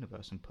parallel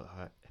universe and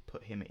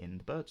put him in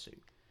the bird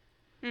suit.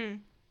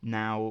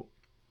 Now,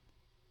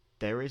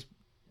 there is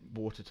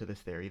water to this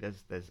theory.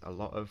 There's a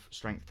lot of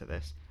strength to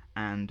this,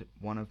 and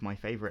one of my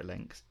favourite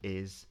links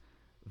is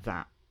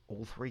that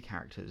all three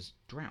characters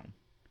drown.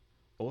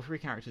 All three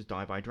characters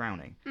die by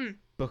drowning.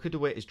 Booker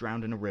DeWitt is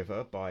drowned in a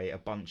river by a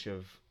bunch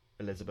of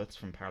Elizabeths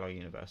from parallel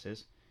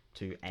universes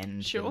to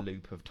end the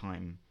loop of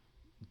time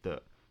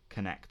that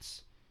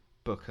connects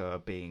Booker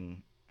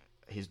being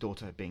his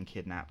daughter being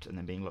kidnapped and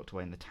then being locked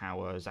away in the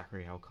tower,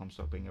 Zachary L.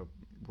 Comstock being a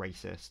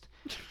racist,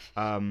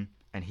 and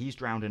he's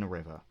drowned in a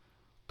river.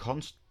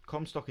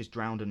 Comstock is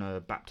drowned in a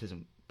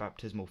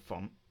baptismal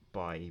font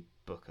by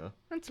Booker.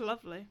 That's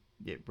lovely.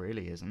 It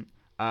really isn't.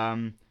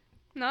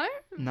 No?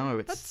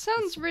 No, that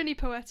sounds really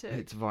poetic.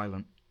 It's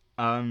violent.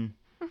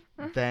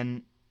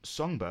 Then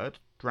Songbird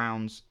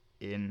drowns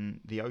in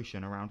the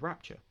ocean around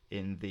Rapture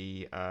in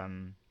the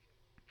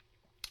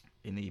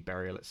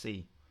Burial at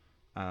Sea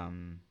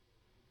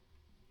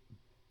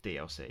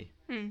DLC.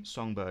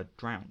 Songbird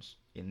drowns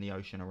in the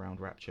ocean around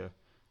Rapture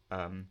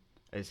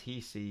as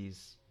he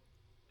sees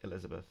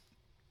Elizabeth,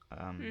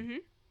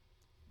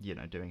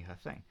 doing her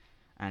thing,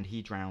 and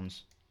he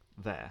drowns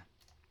there.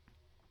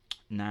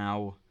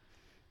 Now,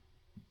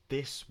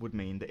 this would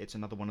mean that it's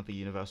another one of the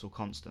universal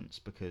constants,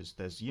 because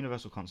there's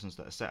universal constants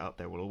that are set up.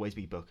 There will always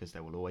be Bookers,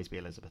 there will always be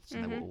Elizabeths,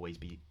 and there will always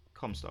be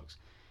Comstocks.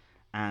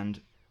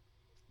 And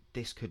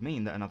this could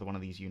mean that another one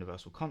of these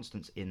universal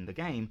constants in the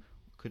game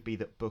could be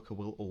that Booker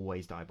will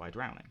always die by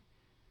drowning.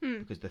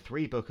 Because the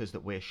three Bookers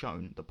that we're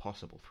shown, the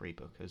possible three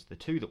Bookers, the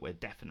two that we're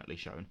definitely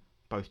shown,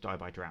 both die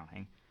by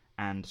drowning,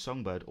 and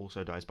Songbird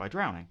also dies by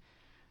drowning.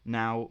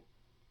 Now,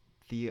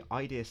 the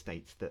idea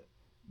states that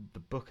the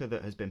Booker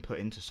that has been put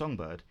into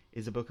Songbird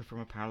is a Booker from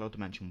a parallel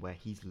dimension where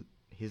his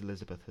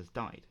Elizabeth has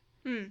died.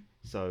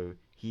 So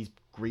he's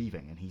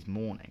grieving and he's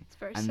mourning. It's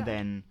very and sad.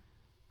 Then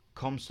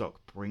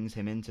Comstock brings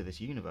him into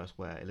this universe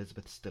where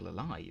Elizabeth's still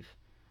alive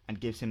and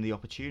gives him the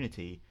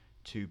opportunity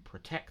to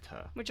protect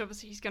her. Which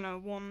obviously he's going to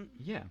want.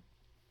 Yeah.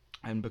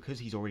 And because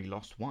he's already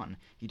lost one,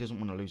 he doesn't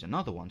want to lose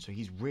another one, so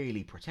he's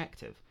really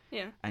protective.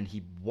 Yeah. And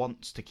he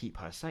wants to keep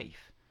her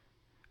safe,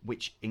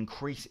 which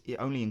it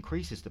only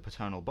increases the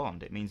paternal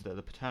bond. It means that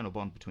the paternal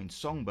bond between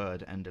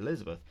Songbird and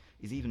Elizabeth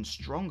is even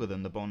stronger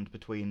than the bond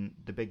between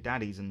the Big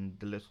Daddies and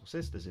the Little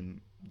Sisters in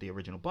the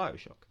original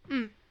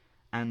Bioshock.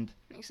 And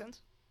makes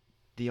sense.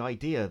 The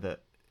idea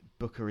that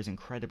Booker is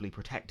incredibly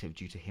protective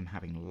due to him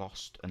having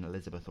lost an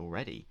Elizabeth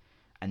already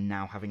and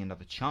now having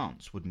another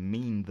chance would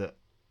mean that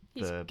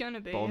the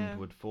bond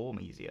would form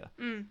easier.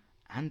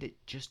 And it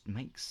just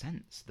makes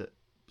sense that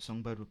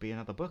Songbird would be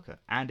another Booker,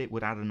 and it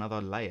would add another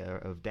layer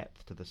of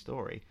depth to the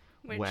story.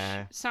 Which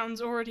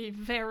sounds already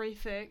very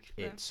thick.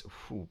 It's,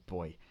 oh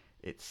boy,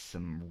 it's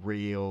some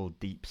real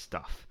deep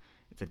stuff.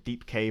 It's a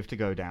deep cave to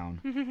go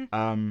down.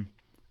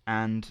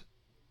 And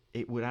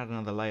it would add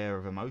another layer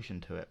of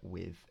emotion to it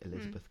with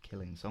Elizabeth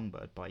killing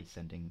Songbird by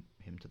sending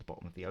him to the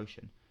bottom of the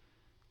ocean.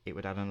 It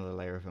would add another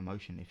layer of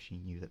emotion if she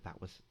knew that that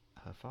was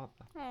her father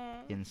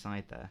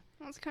inside there.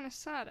 That's kind of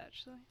sad,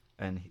 actually.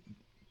 And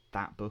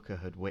that Booker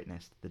had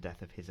witnessed the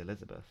death of his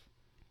Elizabeth,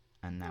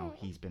 and now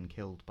he's been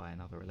killed by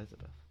another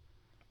Elizabeth.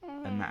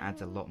 And that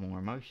adds a lot more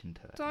emotion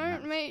to it.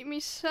 Don't make me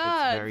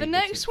sad. The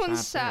next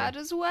one's sad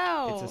as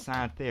well. It's a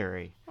sad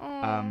theory.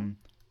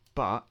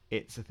 But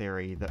it's a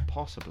theory that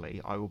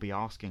possibly I will be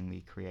asking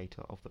the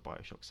creator of the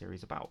Bioshock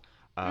series about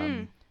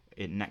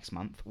in next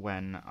month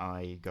when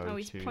I go to... Oh,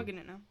 he's plugging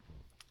it now.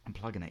 I'm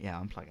plugging it, yeah,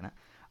 I'm plugging it.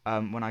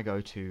 When I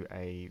go to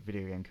a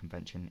video game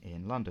convention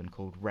in London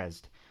called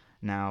Rezzed.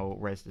 Now,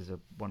 Res is a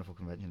wonderful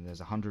convention. There's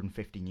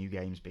 150 new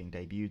games being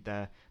debuted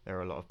there. There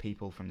are a lot of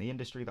people from the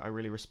industry that I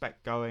really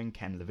respect going.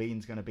 Ken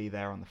Levine's going to be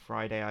there on the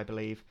Friday, I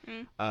believe.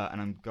 And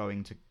I'm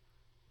going to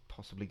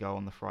possibly go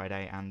on the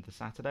Friday and the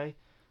Saturday.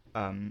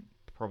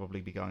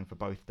 Probably be going for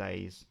both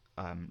days,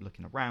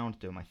 looking around,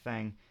 doing my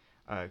thing,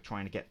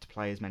 trying to get to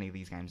play as many of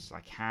these games as I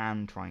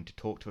can, trying to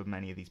talk to as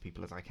many of these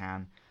people as I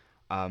can.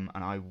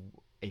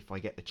 If I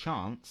get the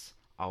chance,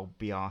 I'll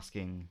be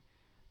asking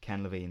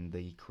Ken Levine,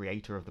 the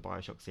creator of the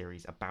Bioshock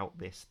series, about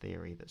this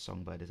theory that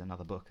Songbird is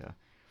another Booker,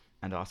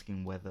 and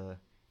asking whether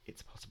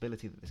it's a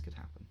possibility that this could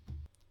happen.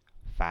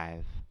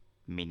 5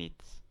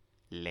 minutes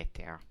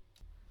later.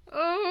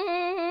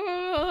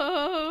 Oh,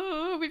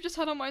 we've just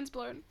had our minds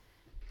blown.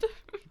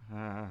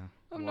 Why?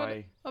 I'm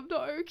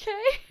not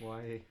okay.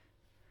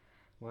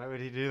 Why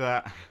would he do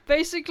that?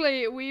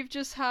 Basically, we've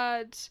just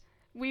had...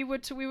 We were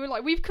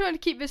like, we've kind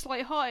of keep this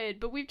lighthearted,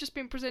 but we've just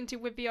been presented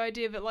with the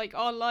idea that, like,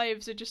 our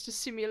lives are just a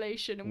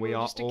simulation and we're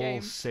just a game. We are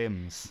all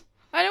Sims.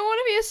 I don't want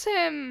to be a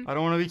sim. I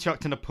don't want to be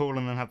chucked in a pool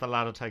and then have the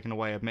ladder taken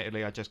away.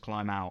 Admittedly, I just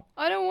climb out.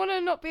 I don't want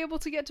to not be able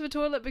to get to the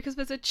toilet because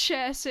there's a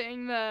chair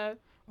sitting there.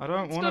 I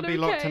don't want to be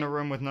locked in a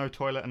room with no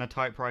toilet and a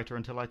typewriter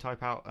until I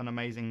type out an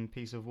amazing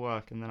piece of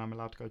work and then I'm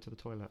allowed to go to the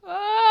toilet.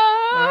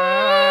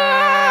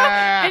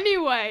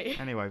 Anyway,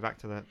 back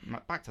to the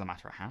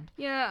matter at hand.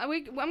 Yeah,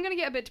 I'm gonna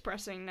get a bit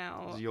depressing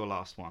now. This is your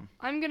last one.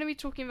 I'm gonna be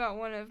talking about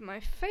one of my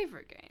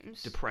favourite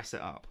games. Depress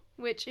it up.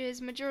 Which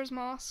is Majora's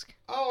Mask.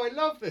 Oh, I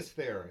love this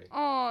theory.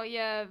 Oh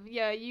yeah,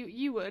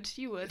 you would.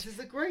 This is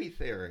a great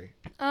theory.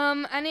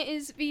 And it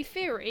is the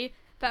theory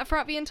that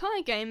throughout the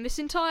entire game, this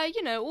entire,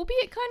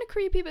 albeit kind of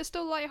creepy but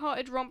still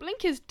light-hearted romp,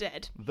 Link is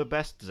dead. The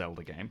best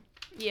Zelda game.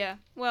 Yeah,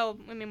 well,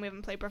 I mean, we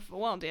haven't played Breath of the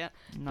Wild yet.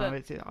 No,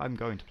 I'm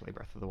going to play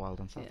Breath of the Wild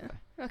on Saturday.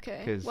 Yeah.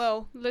 Okay,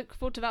 well, look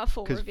forward to that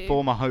full review. Because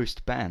former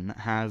host Ben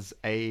has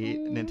a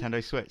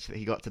Nintendo Switch that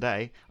he got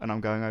today, and I'm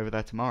going over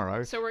there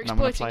tomorrow. So we're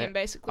exploiting him,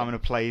 basically. I'm going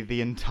to play for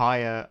the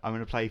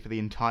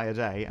entire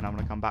day, and I'm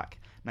going to come back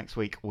next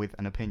week with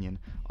an opinion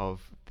of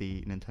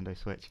the Nintendo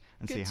Switch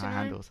and see how it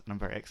handles. And I'm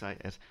very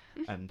excited.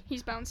 And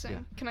he's bouncing. Yeah.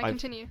 Can I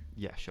continue?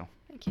 Yeah, sure.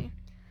 Thank you.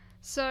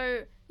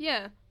 So,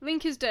 yeah,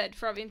 Link is dead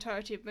throughout the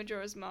entirety of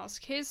Majora's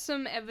Mask. Here's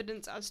some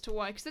evidence as to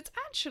why, because it's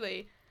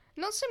actually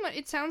not so much,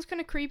 it sounds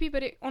kind of creepy,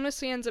 but it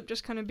honestly ends up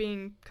just kind of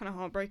being kind of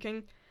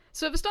heartbreaking.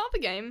 So at the start of the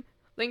game,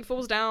 Link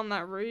falls down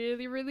that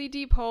really, really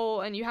deep hole,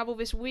 and you have all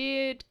this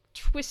weird,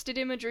 twisted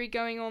imagery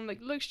going on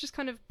that looks just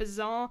kind of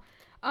bizarre.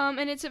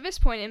 And it's at this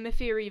point in the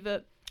theory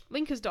that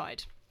Link has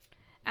died,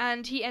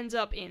 and he ends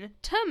up in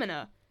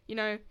Termina.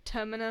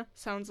 Termina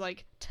sounds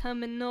like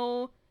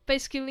terminal.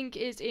 Basically, Link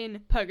is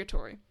in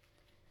purgatory.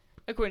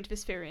 According to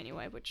this theory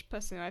anyway, which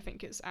personally I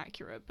think is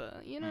accurate,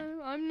 but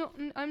I'm not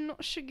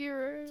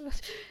Shigeru.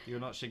 You're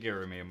not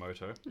Shigeru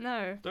Miyamoto.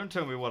 No. Don't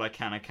tell me what I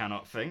can and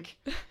cannot think.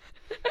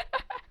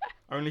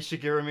 Only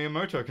Shigeru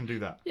Miyamoto can do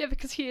that. Yeah,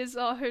 because he is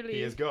our holy...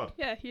 He is God.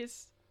 Yeah, he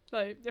is.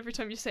 Like, every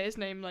time you say his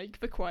name, like,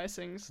 the choir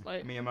sings,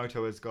 like...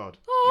 Miyamoto is God.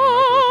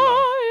 Miyamoto is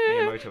love.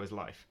 Miyamoto is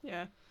life.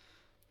 Yeah.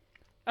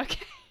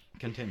 Okay.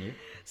 Continue.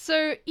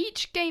 So,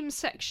 each game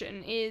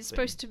section is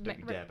supposed to... Don't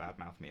you dare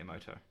badmouth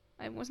Miyamoto.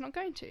 I was not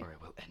going to. Or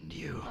I will end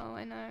you. Oh,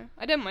 I know.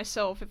 I'd end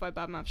myself if I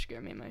badmouth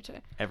Shigeru Miyamoto.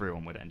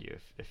 Everyone would end you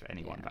if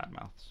anyone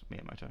badmouths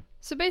Miyamoto.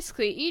 So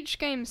basically, each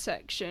game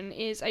section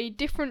is a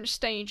different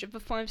stage of the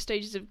 5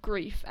 stages of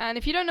grief. And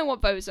if you don't know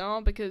what those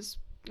are, because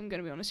I'm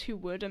going to be honest, who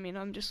would? I mean,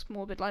 I'm just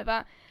morbid like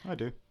that. I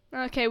do.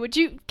 Okay,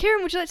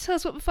 Kieran, would you like to tell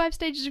us what the 5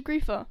 stages of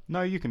grief are?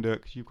 No, you can do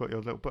it, because you've got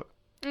your little book.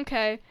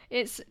 Okay,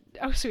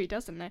 oh, so he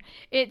doesn't know.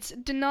 It's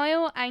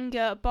denial,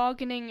 anger,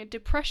 bargaining,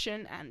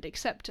 depression, and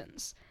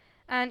acceptance.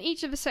 And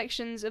each of the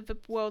sections of the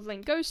world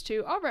Link goes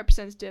to are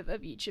representative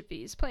of each of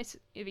these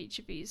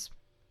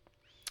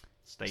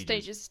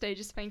stages.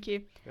 Thank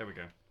you. There we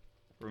go.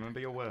 Remember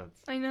your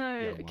words. I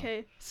know.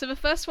 Okay. So the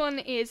first one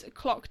is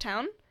Clock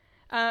Town,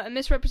 and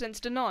this represents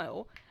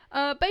denial.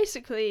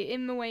 Basically,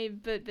 in the way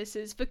that this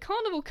is, the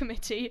Carnival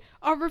Committee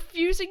are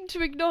refusing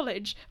to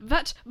acknowledge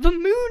that the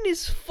moon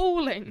is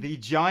falling. The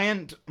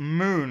giant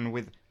moon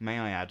with, may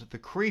I add, the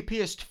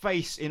creepiest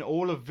face in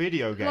all of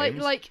video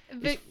games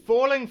is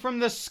falling from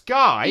the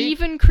sky.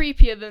 Even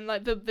creepier than,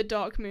 the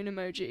dark moon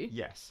emoji.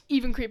 Yes.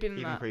 Even creepier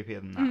than that. Even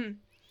creepier than that. Mm.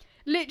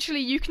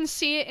 Literally, you can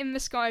see it in the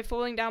sky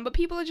falling down, but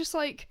people are just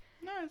like,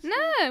 no,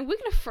 we're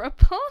going to throw a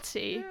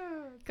party.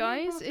 Yeah,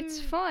 guys, party.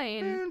 It's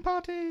fine. Moon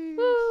parties.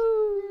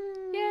 Woo!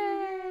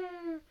 Yeah.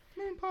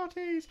 Moon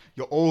parties.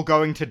 You're all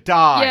going to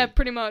die. Yeah,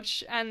 pretty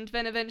much. And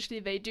then eventually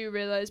they do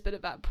realise, but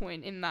at that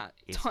point, in that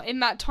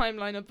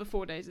timeline of the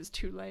 4 days, it's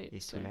too late.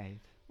 It's too late.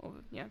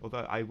 Yeah.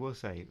 Although I will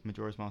say,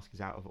 Majora's Mask is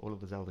out of all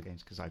of the Zelda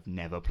games, because I've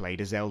never played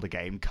a Zelda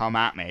game. Come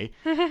at me.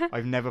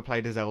 I've never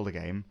played a Zelda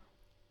game,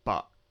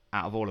 but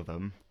out of all of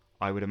them,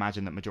 I would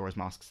imagine that Majora's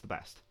Mask's the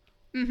best.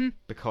 Mm-hmm.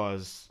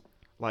 Because,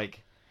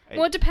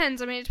 well, it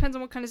depends. I mean, it depends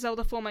on what kind of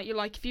Zelda format you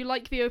like. If you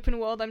like the open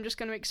world, I'm just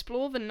going to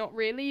explore, then not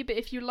really. But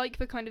if you like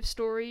the kind of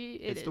story,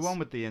 it's the one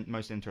with the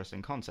most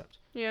interesting concept.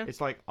 Yeah.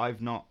 It's like,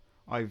 I've not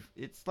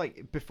It's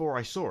like before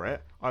I saw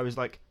it, I was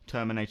like,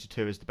 Terminator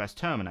 2 is the best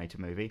Terminator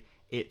movie.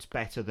 It's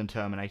better than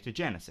Terminator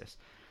Genesis.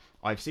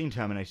 I've seen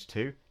Terminator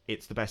 2.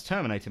 It's the best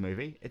Terminator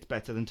movie. It's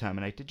better than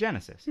Terminator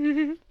Genesis.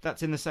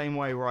 That's in the same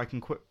way where I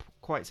can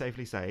quite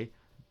safely say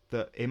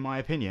that, in my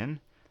opinion,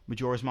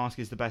 Majora's Mask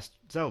is the best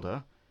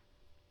Zelda.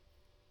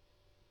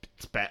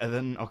 It's better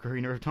than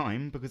Ocarina of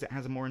Time because it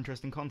has a more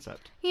interesting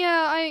concept.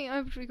 Yeah,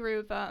 I would agree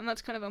with that, and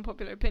that's kind of an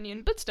unpopular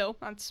opinion, but still,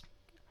 it's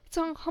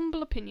a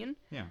humble opinion.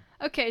 Yeah.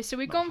 Okay, so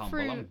we've Not gone humble,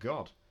 through. I'm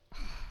God.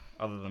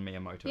 Other than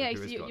Miyamoto, Yeah,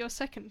 who is God. you're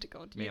second to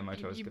God.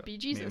 Miyamoto is you God. be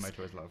Jesus.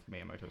 Miyamoto is love.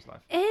 Miyamoto is life.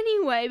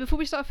 Anyway, before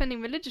we start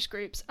offending religious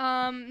groups,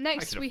 I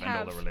next can we offend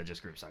have. all the religious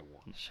groups I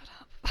want. Shut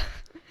up.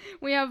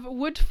 We have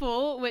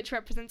Woodfall, which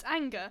represents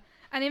anger,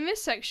 and in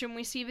this section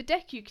we see the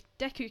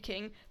Deku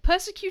King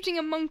persecuting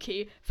a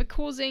monkey for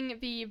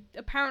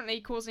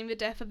apparently causing the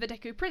death of the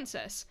Deku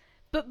Princess.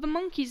 But the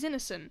monkey's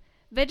innocent.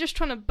 They're just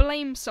trying to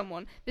blame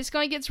someone. This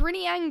guy gets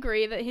really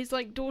angry that his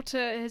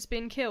daughter has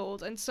been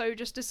killed, and so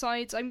just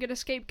decides, I'm gonna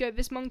scapegoat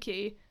this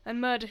monkey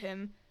and murder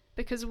him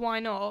because why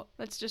not?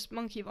 That's just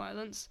monkey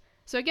violence.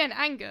 So again,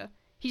 anger.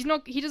 He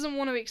doesn't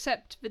want to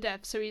accept the death,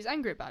 so he's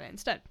angry about it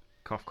instead.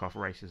 Cough, cough,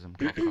 racism.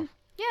 Cough, cough.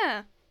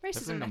 Yeah, racism.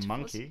 Definitely a metaphors.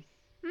 monkey.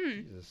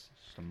 Jesus,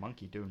 just a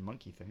monkey doing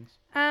monkey things.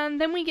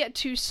 And then we get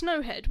to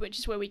Snowhead, which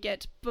is where we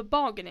get the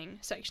bargaining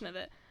section of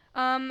it.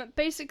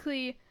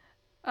 Basically,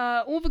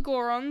 all the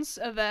Gorons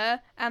are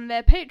there, and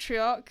their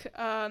patriarch,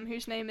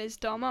 whose name is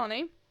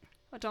Darmani,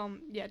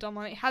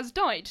 Darmani, has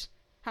died.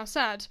 How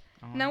sad.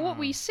 Oh, Now what no.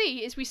 we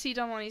see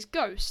Darmani's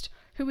ghost,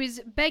 who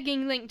is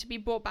begging Link to be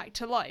brought back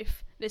to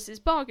life. This is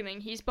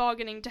bargaining. He's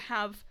bargaining to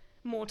have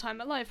more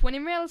time at life, when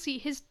in reality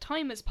his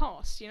time has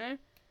passed, you know?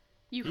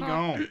 You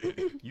can't.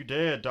 You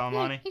dead,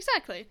 Darmani. Yeah,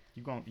 exactly.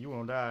 You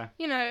won't die.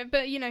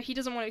 But he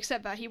doesn't want to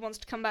accept that. He wants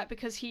to come back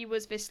because he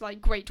was this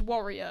great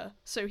warrior,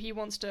 so he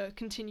wants to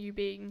continue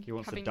being. He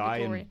wants to having die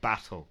the glory. in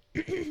battle.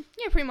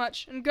 Yeah, pretty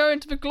much, and go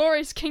into the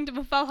glorious kingdom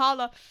of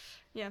Valhalla.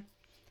 Yeah.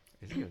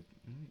 Is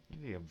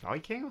he a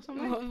Viking or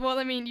something? Well,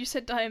 I mean, you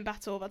said die in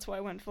battle. That's what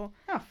I went for.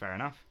 Oh, fair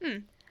enough.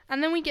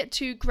 And then we get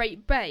to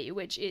Great Bay,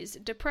 which is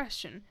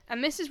depression.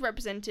 And this is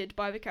represented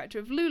by the character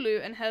of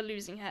Lulu and her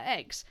losing her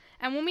eggs.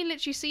 And when we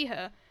literally see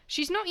her,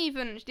 she's not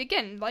even,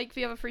 again, like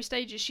the other three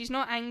stages, she's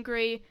not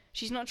angry,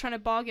 she's not trying to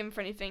bargain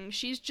for anything,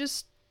 she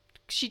just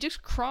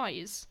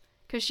cries.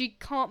 Because she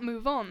can't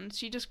move on.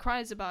 She just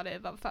cries about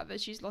the fact that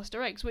she's lost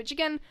her eggs. Which,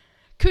 again,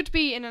 could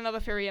be, in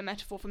another theory, a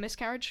metaphor for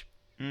miscarriage.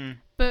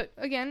 But,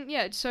 again,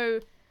 yeah,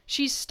 so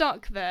she's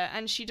stuck there,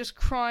 and she just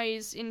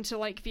cries into,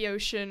 the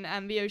ocean,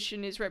 and the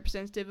ocean is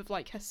representative of,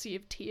 her sea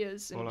of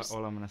tears. And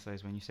All I'm going to say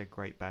is when you said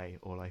Great Bay,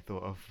 all I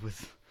thought of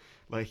was,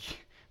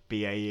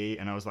 BAE,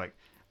 and I was like,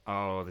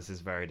 oh, this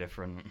is very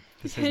different.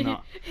 This is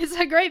not... It's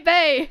a Great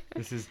Bay!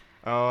 This is...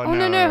 Oh,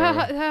 no,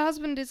 her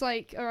husband is,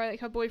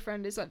 her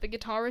boyfriend is, the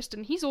guitarist,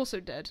 and he's also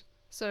dead,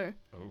 so...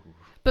 Oh.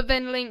 But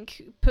then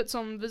Link puts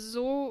on the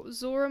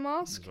Zora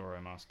mask.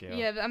 Zora mask, yeah.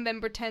 Yeah, and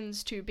then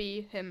pretends to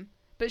be him.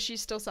 But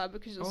she's still sad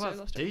because she's also that's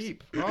lost her eggs.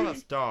 deep. Oh,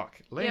 that's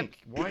dark. Link,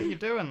 why are you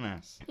doing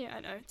this? Yeah, I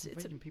know. It's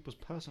Invading people's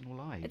personal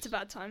lives. it's a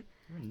bad time.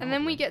 You're And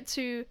then we gnarly. get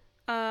to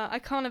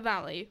Icona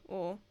Valley,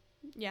 or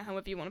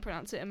however you want to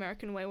pronounce it,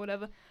 American way,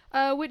 whatever.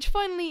 Which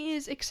finally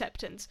is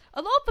acceptance.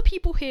 A lot of the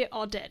people here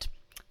are dead,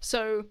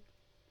 so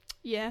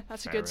yeah,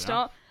 that's Fair a good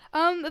start.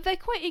 They're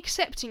quite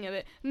accepting of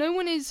it. No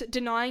one is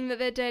denying that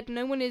they're dead.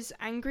 No one is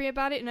angry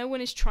about it. No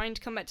one is trying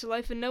to come back to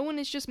life, and no one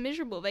is just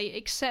miserable. They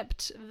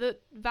accept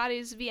that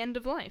is the end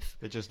of life.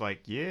 They're just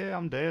like, yeah,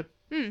 I'm dead.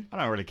 I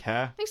don't really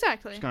care.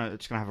 Exactly.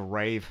 Just gonna have a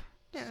rave.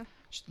 Yeah.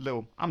 Just a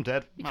little. I'm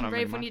dead. You I can don't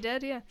rave really when mind. you're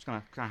dead, yeah. Just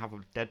gonna have a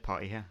dead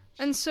party here.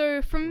 And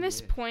so from this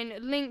yeah.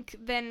 point, Link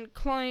then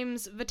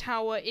climbs the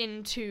tower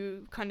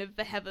into kind of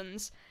the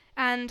heavens.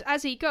 And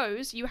as he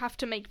goes, you have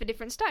to make the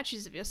different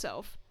statues of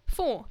yourself.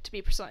 4, to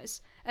be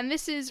precise. And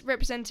this is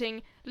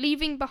representing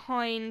leaving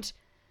behind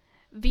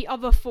the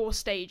other 4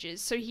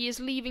 stages. So he is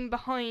leaving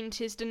behind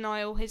his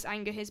denial, his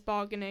anger, his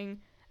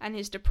bargaining, and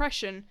his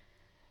depression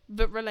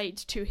that relate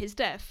to his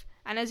death.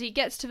 And as he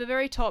gets to the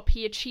very top,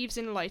 he achieves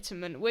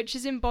enlightenment, which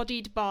is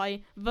embodied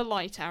by the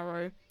light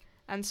arrow.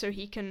 And so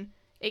he can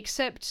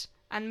accept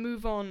and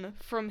move on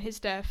from his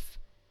death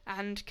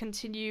and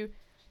continue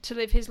to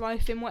live his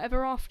life in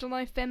whatever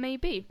afterlife there may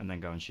be. And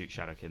then go and shoot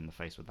Shadow Kid in the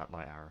face with that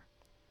light arrow.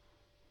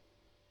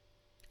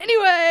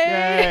 Anyway!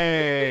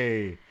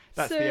 Yay!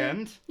 That's the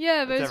end.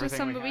 Yeah, That's those were everything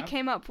some we that we have.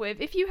 came up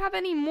with. If you have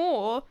any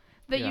more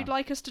that Yeah. you'd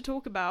like us to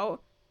talk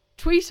about,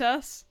 tweet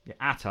us. Yeah,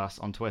 at us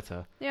on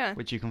Twitter, Yeah.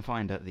 which you can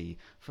find at the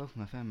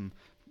Fulham FM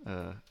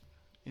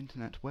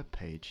internet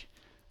webpage.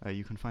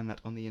 You can find that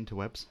on the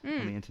interwebs,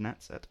 on the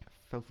internets at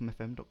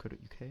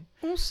felthamfm.co.uk.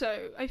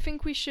 Also, I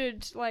think we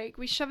should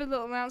have a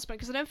little announcement,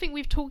 because I don't think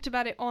we've talked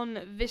about it on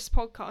this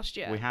podcast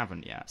yet. We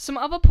haven't yet. Some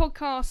other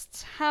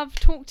podcasts have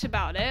talked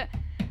about it,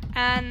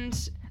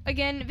 and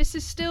again, this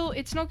is still,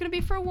 it's not going to be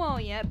for a while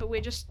yet, but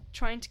we're just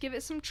trying to give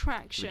it some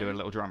traction. Should we do a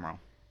little drum roll?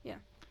 Yeah.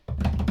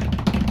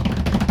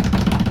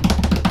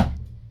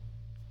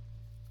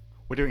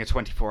 We're doing a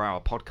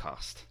 24-hour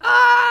podcast.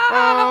 Ah!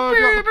 Oh,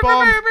 drop the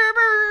bomb.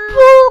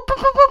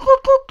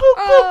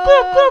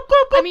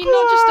 I mean,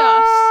 not just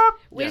us.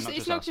 Yeah, It's not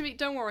just not us. going to be.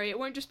 Don't worry, it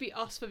won't just be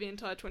us for the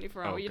entire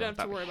 24 hour. Oh, You God, don't have to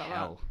that'd worry be about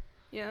hell. that.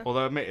 Yeah.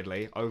 Although,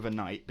 admittedly,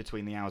 overnight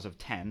between the hours of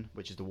 10,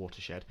 which is the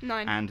watershed,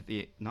 9. and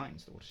the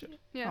 9's the watershed.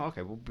 Yeah. Oh,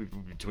 okay. Well,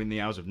 between the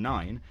hours of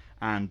 9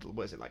 and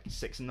what is it, like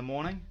 6 in the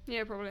morning?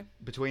 Yeah, probably.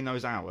 Between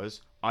those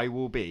hours, I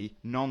will be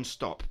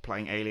non-stop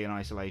playing Alien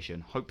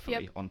Isolation,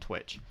 hopefully on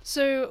Twitch.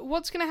 So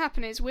what's going to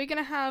happen is we're going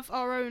to have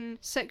our own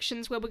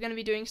sections where we're going to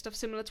be doing stuff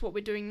similar to what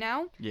we're doing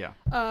now. Yeah.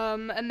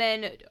 And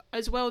then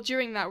as well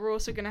during that we're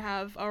also going to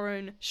have our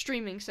own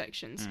streaming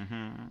sections.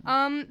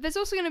 Mm-hmm. There's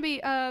also going to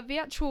be the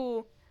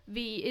actual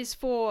V is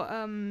for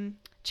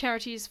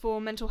charities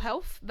for mental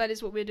health. That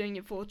is what we're doing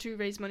it for, to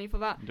raise money for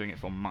that. I'm doing it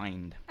for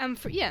Mind. And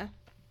for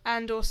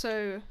and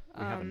also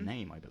We have a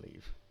name, I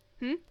believe.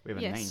 Hmm? We have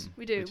a yes, name.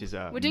 we do. Which is,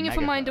 we're doing it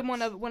for Mind and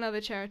Megahertz. one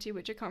other charity,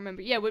 which I can't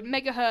remember. Yeah, with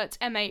Megahertz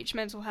MH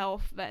Mental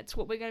Health. That's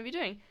what we're going to be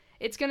doing.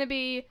 It's going to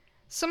be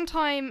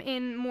sometime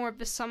in more of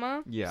the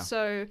summer. Yeah.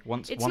 So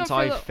Once I've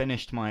I've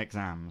finished my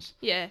exams,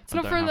 yeah, it's I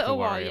not don't for a have little to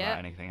while worry yet. about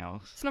anything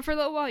else. It's not for a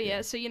little while Yeah.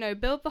 yet. So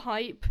build the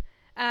hype.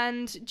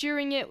 And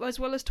during it, as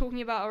well as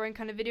talking about our own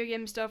kind of video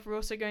game stuff, we're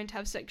also going to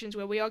have sections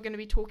where we are going to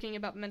be talking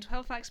about the mental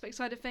health aspect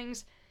side of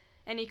things,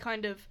 any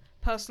kind of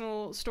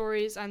personal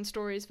stories and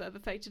stories that have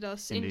affected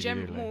us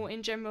more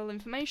in general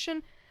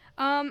information.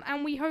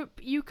 And we hope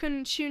you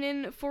can tune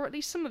in for at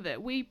least some of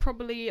it. We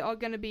probably are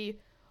going to be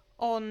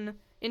on,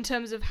 in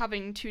terms of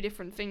having 2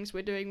 different things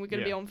we're doing, we're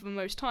going to be on for the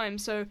most time.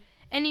 So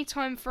any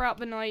time throughout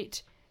the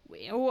night,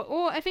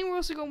 or I think we've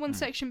also got one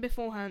section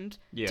beforehand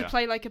to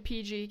play like a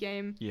PG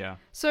game. Yeah.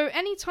 So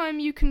anytime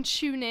you can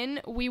tune in,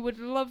 we would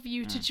love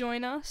you to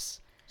join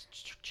us.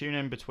 Tune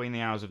in between the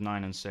hours of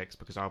 9 and 6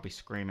 because I'll be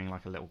screaming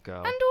like a little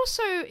girl. And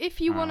also,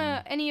 if you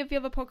wanna, any of the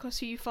other podcasts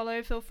who you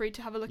follow, feel free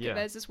to have a look at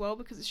theirs as well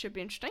because it should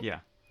be interesting.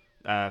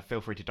 Yeah.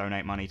 Feel free to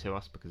donate money to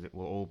us because it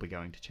will all be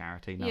going to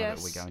charity. None of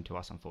it will be going to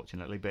us,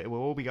 unfortunately, but it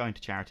will all be going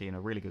to charity in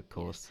a really good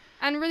cause. Yes.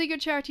 And really good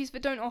charities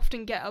that don't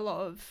often get a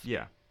lot of...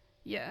 Yeah.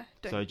 Yeah.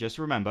 So just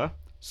remember,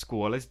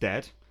 Squall is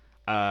dead.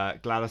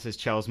 Gladys is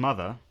Chell's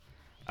mother.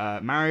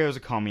 Mario's a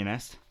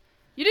communist.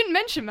 You didn't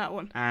mention that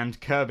one. And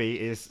Kirby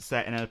is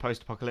set in a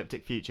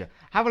post-apocalyptic future.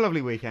 Have a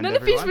lovely weekend, None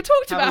everyone. of these were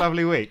talked about. Have a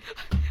lovely week.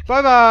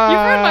 Bye-bye. You've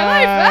ruined my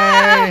life.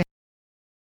 Ah!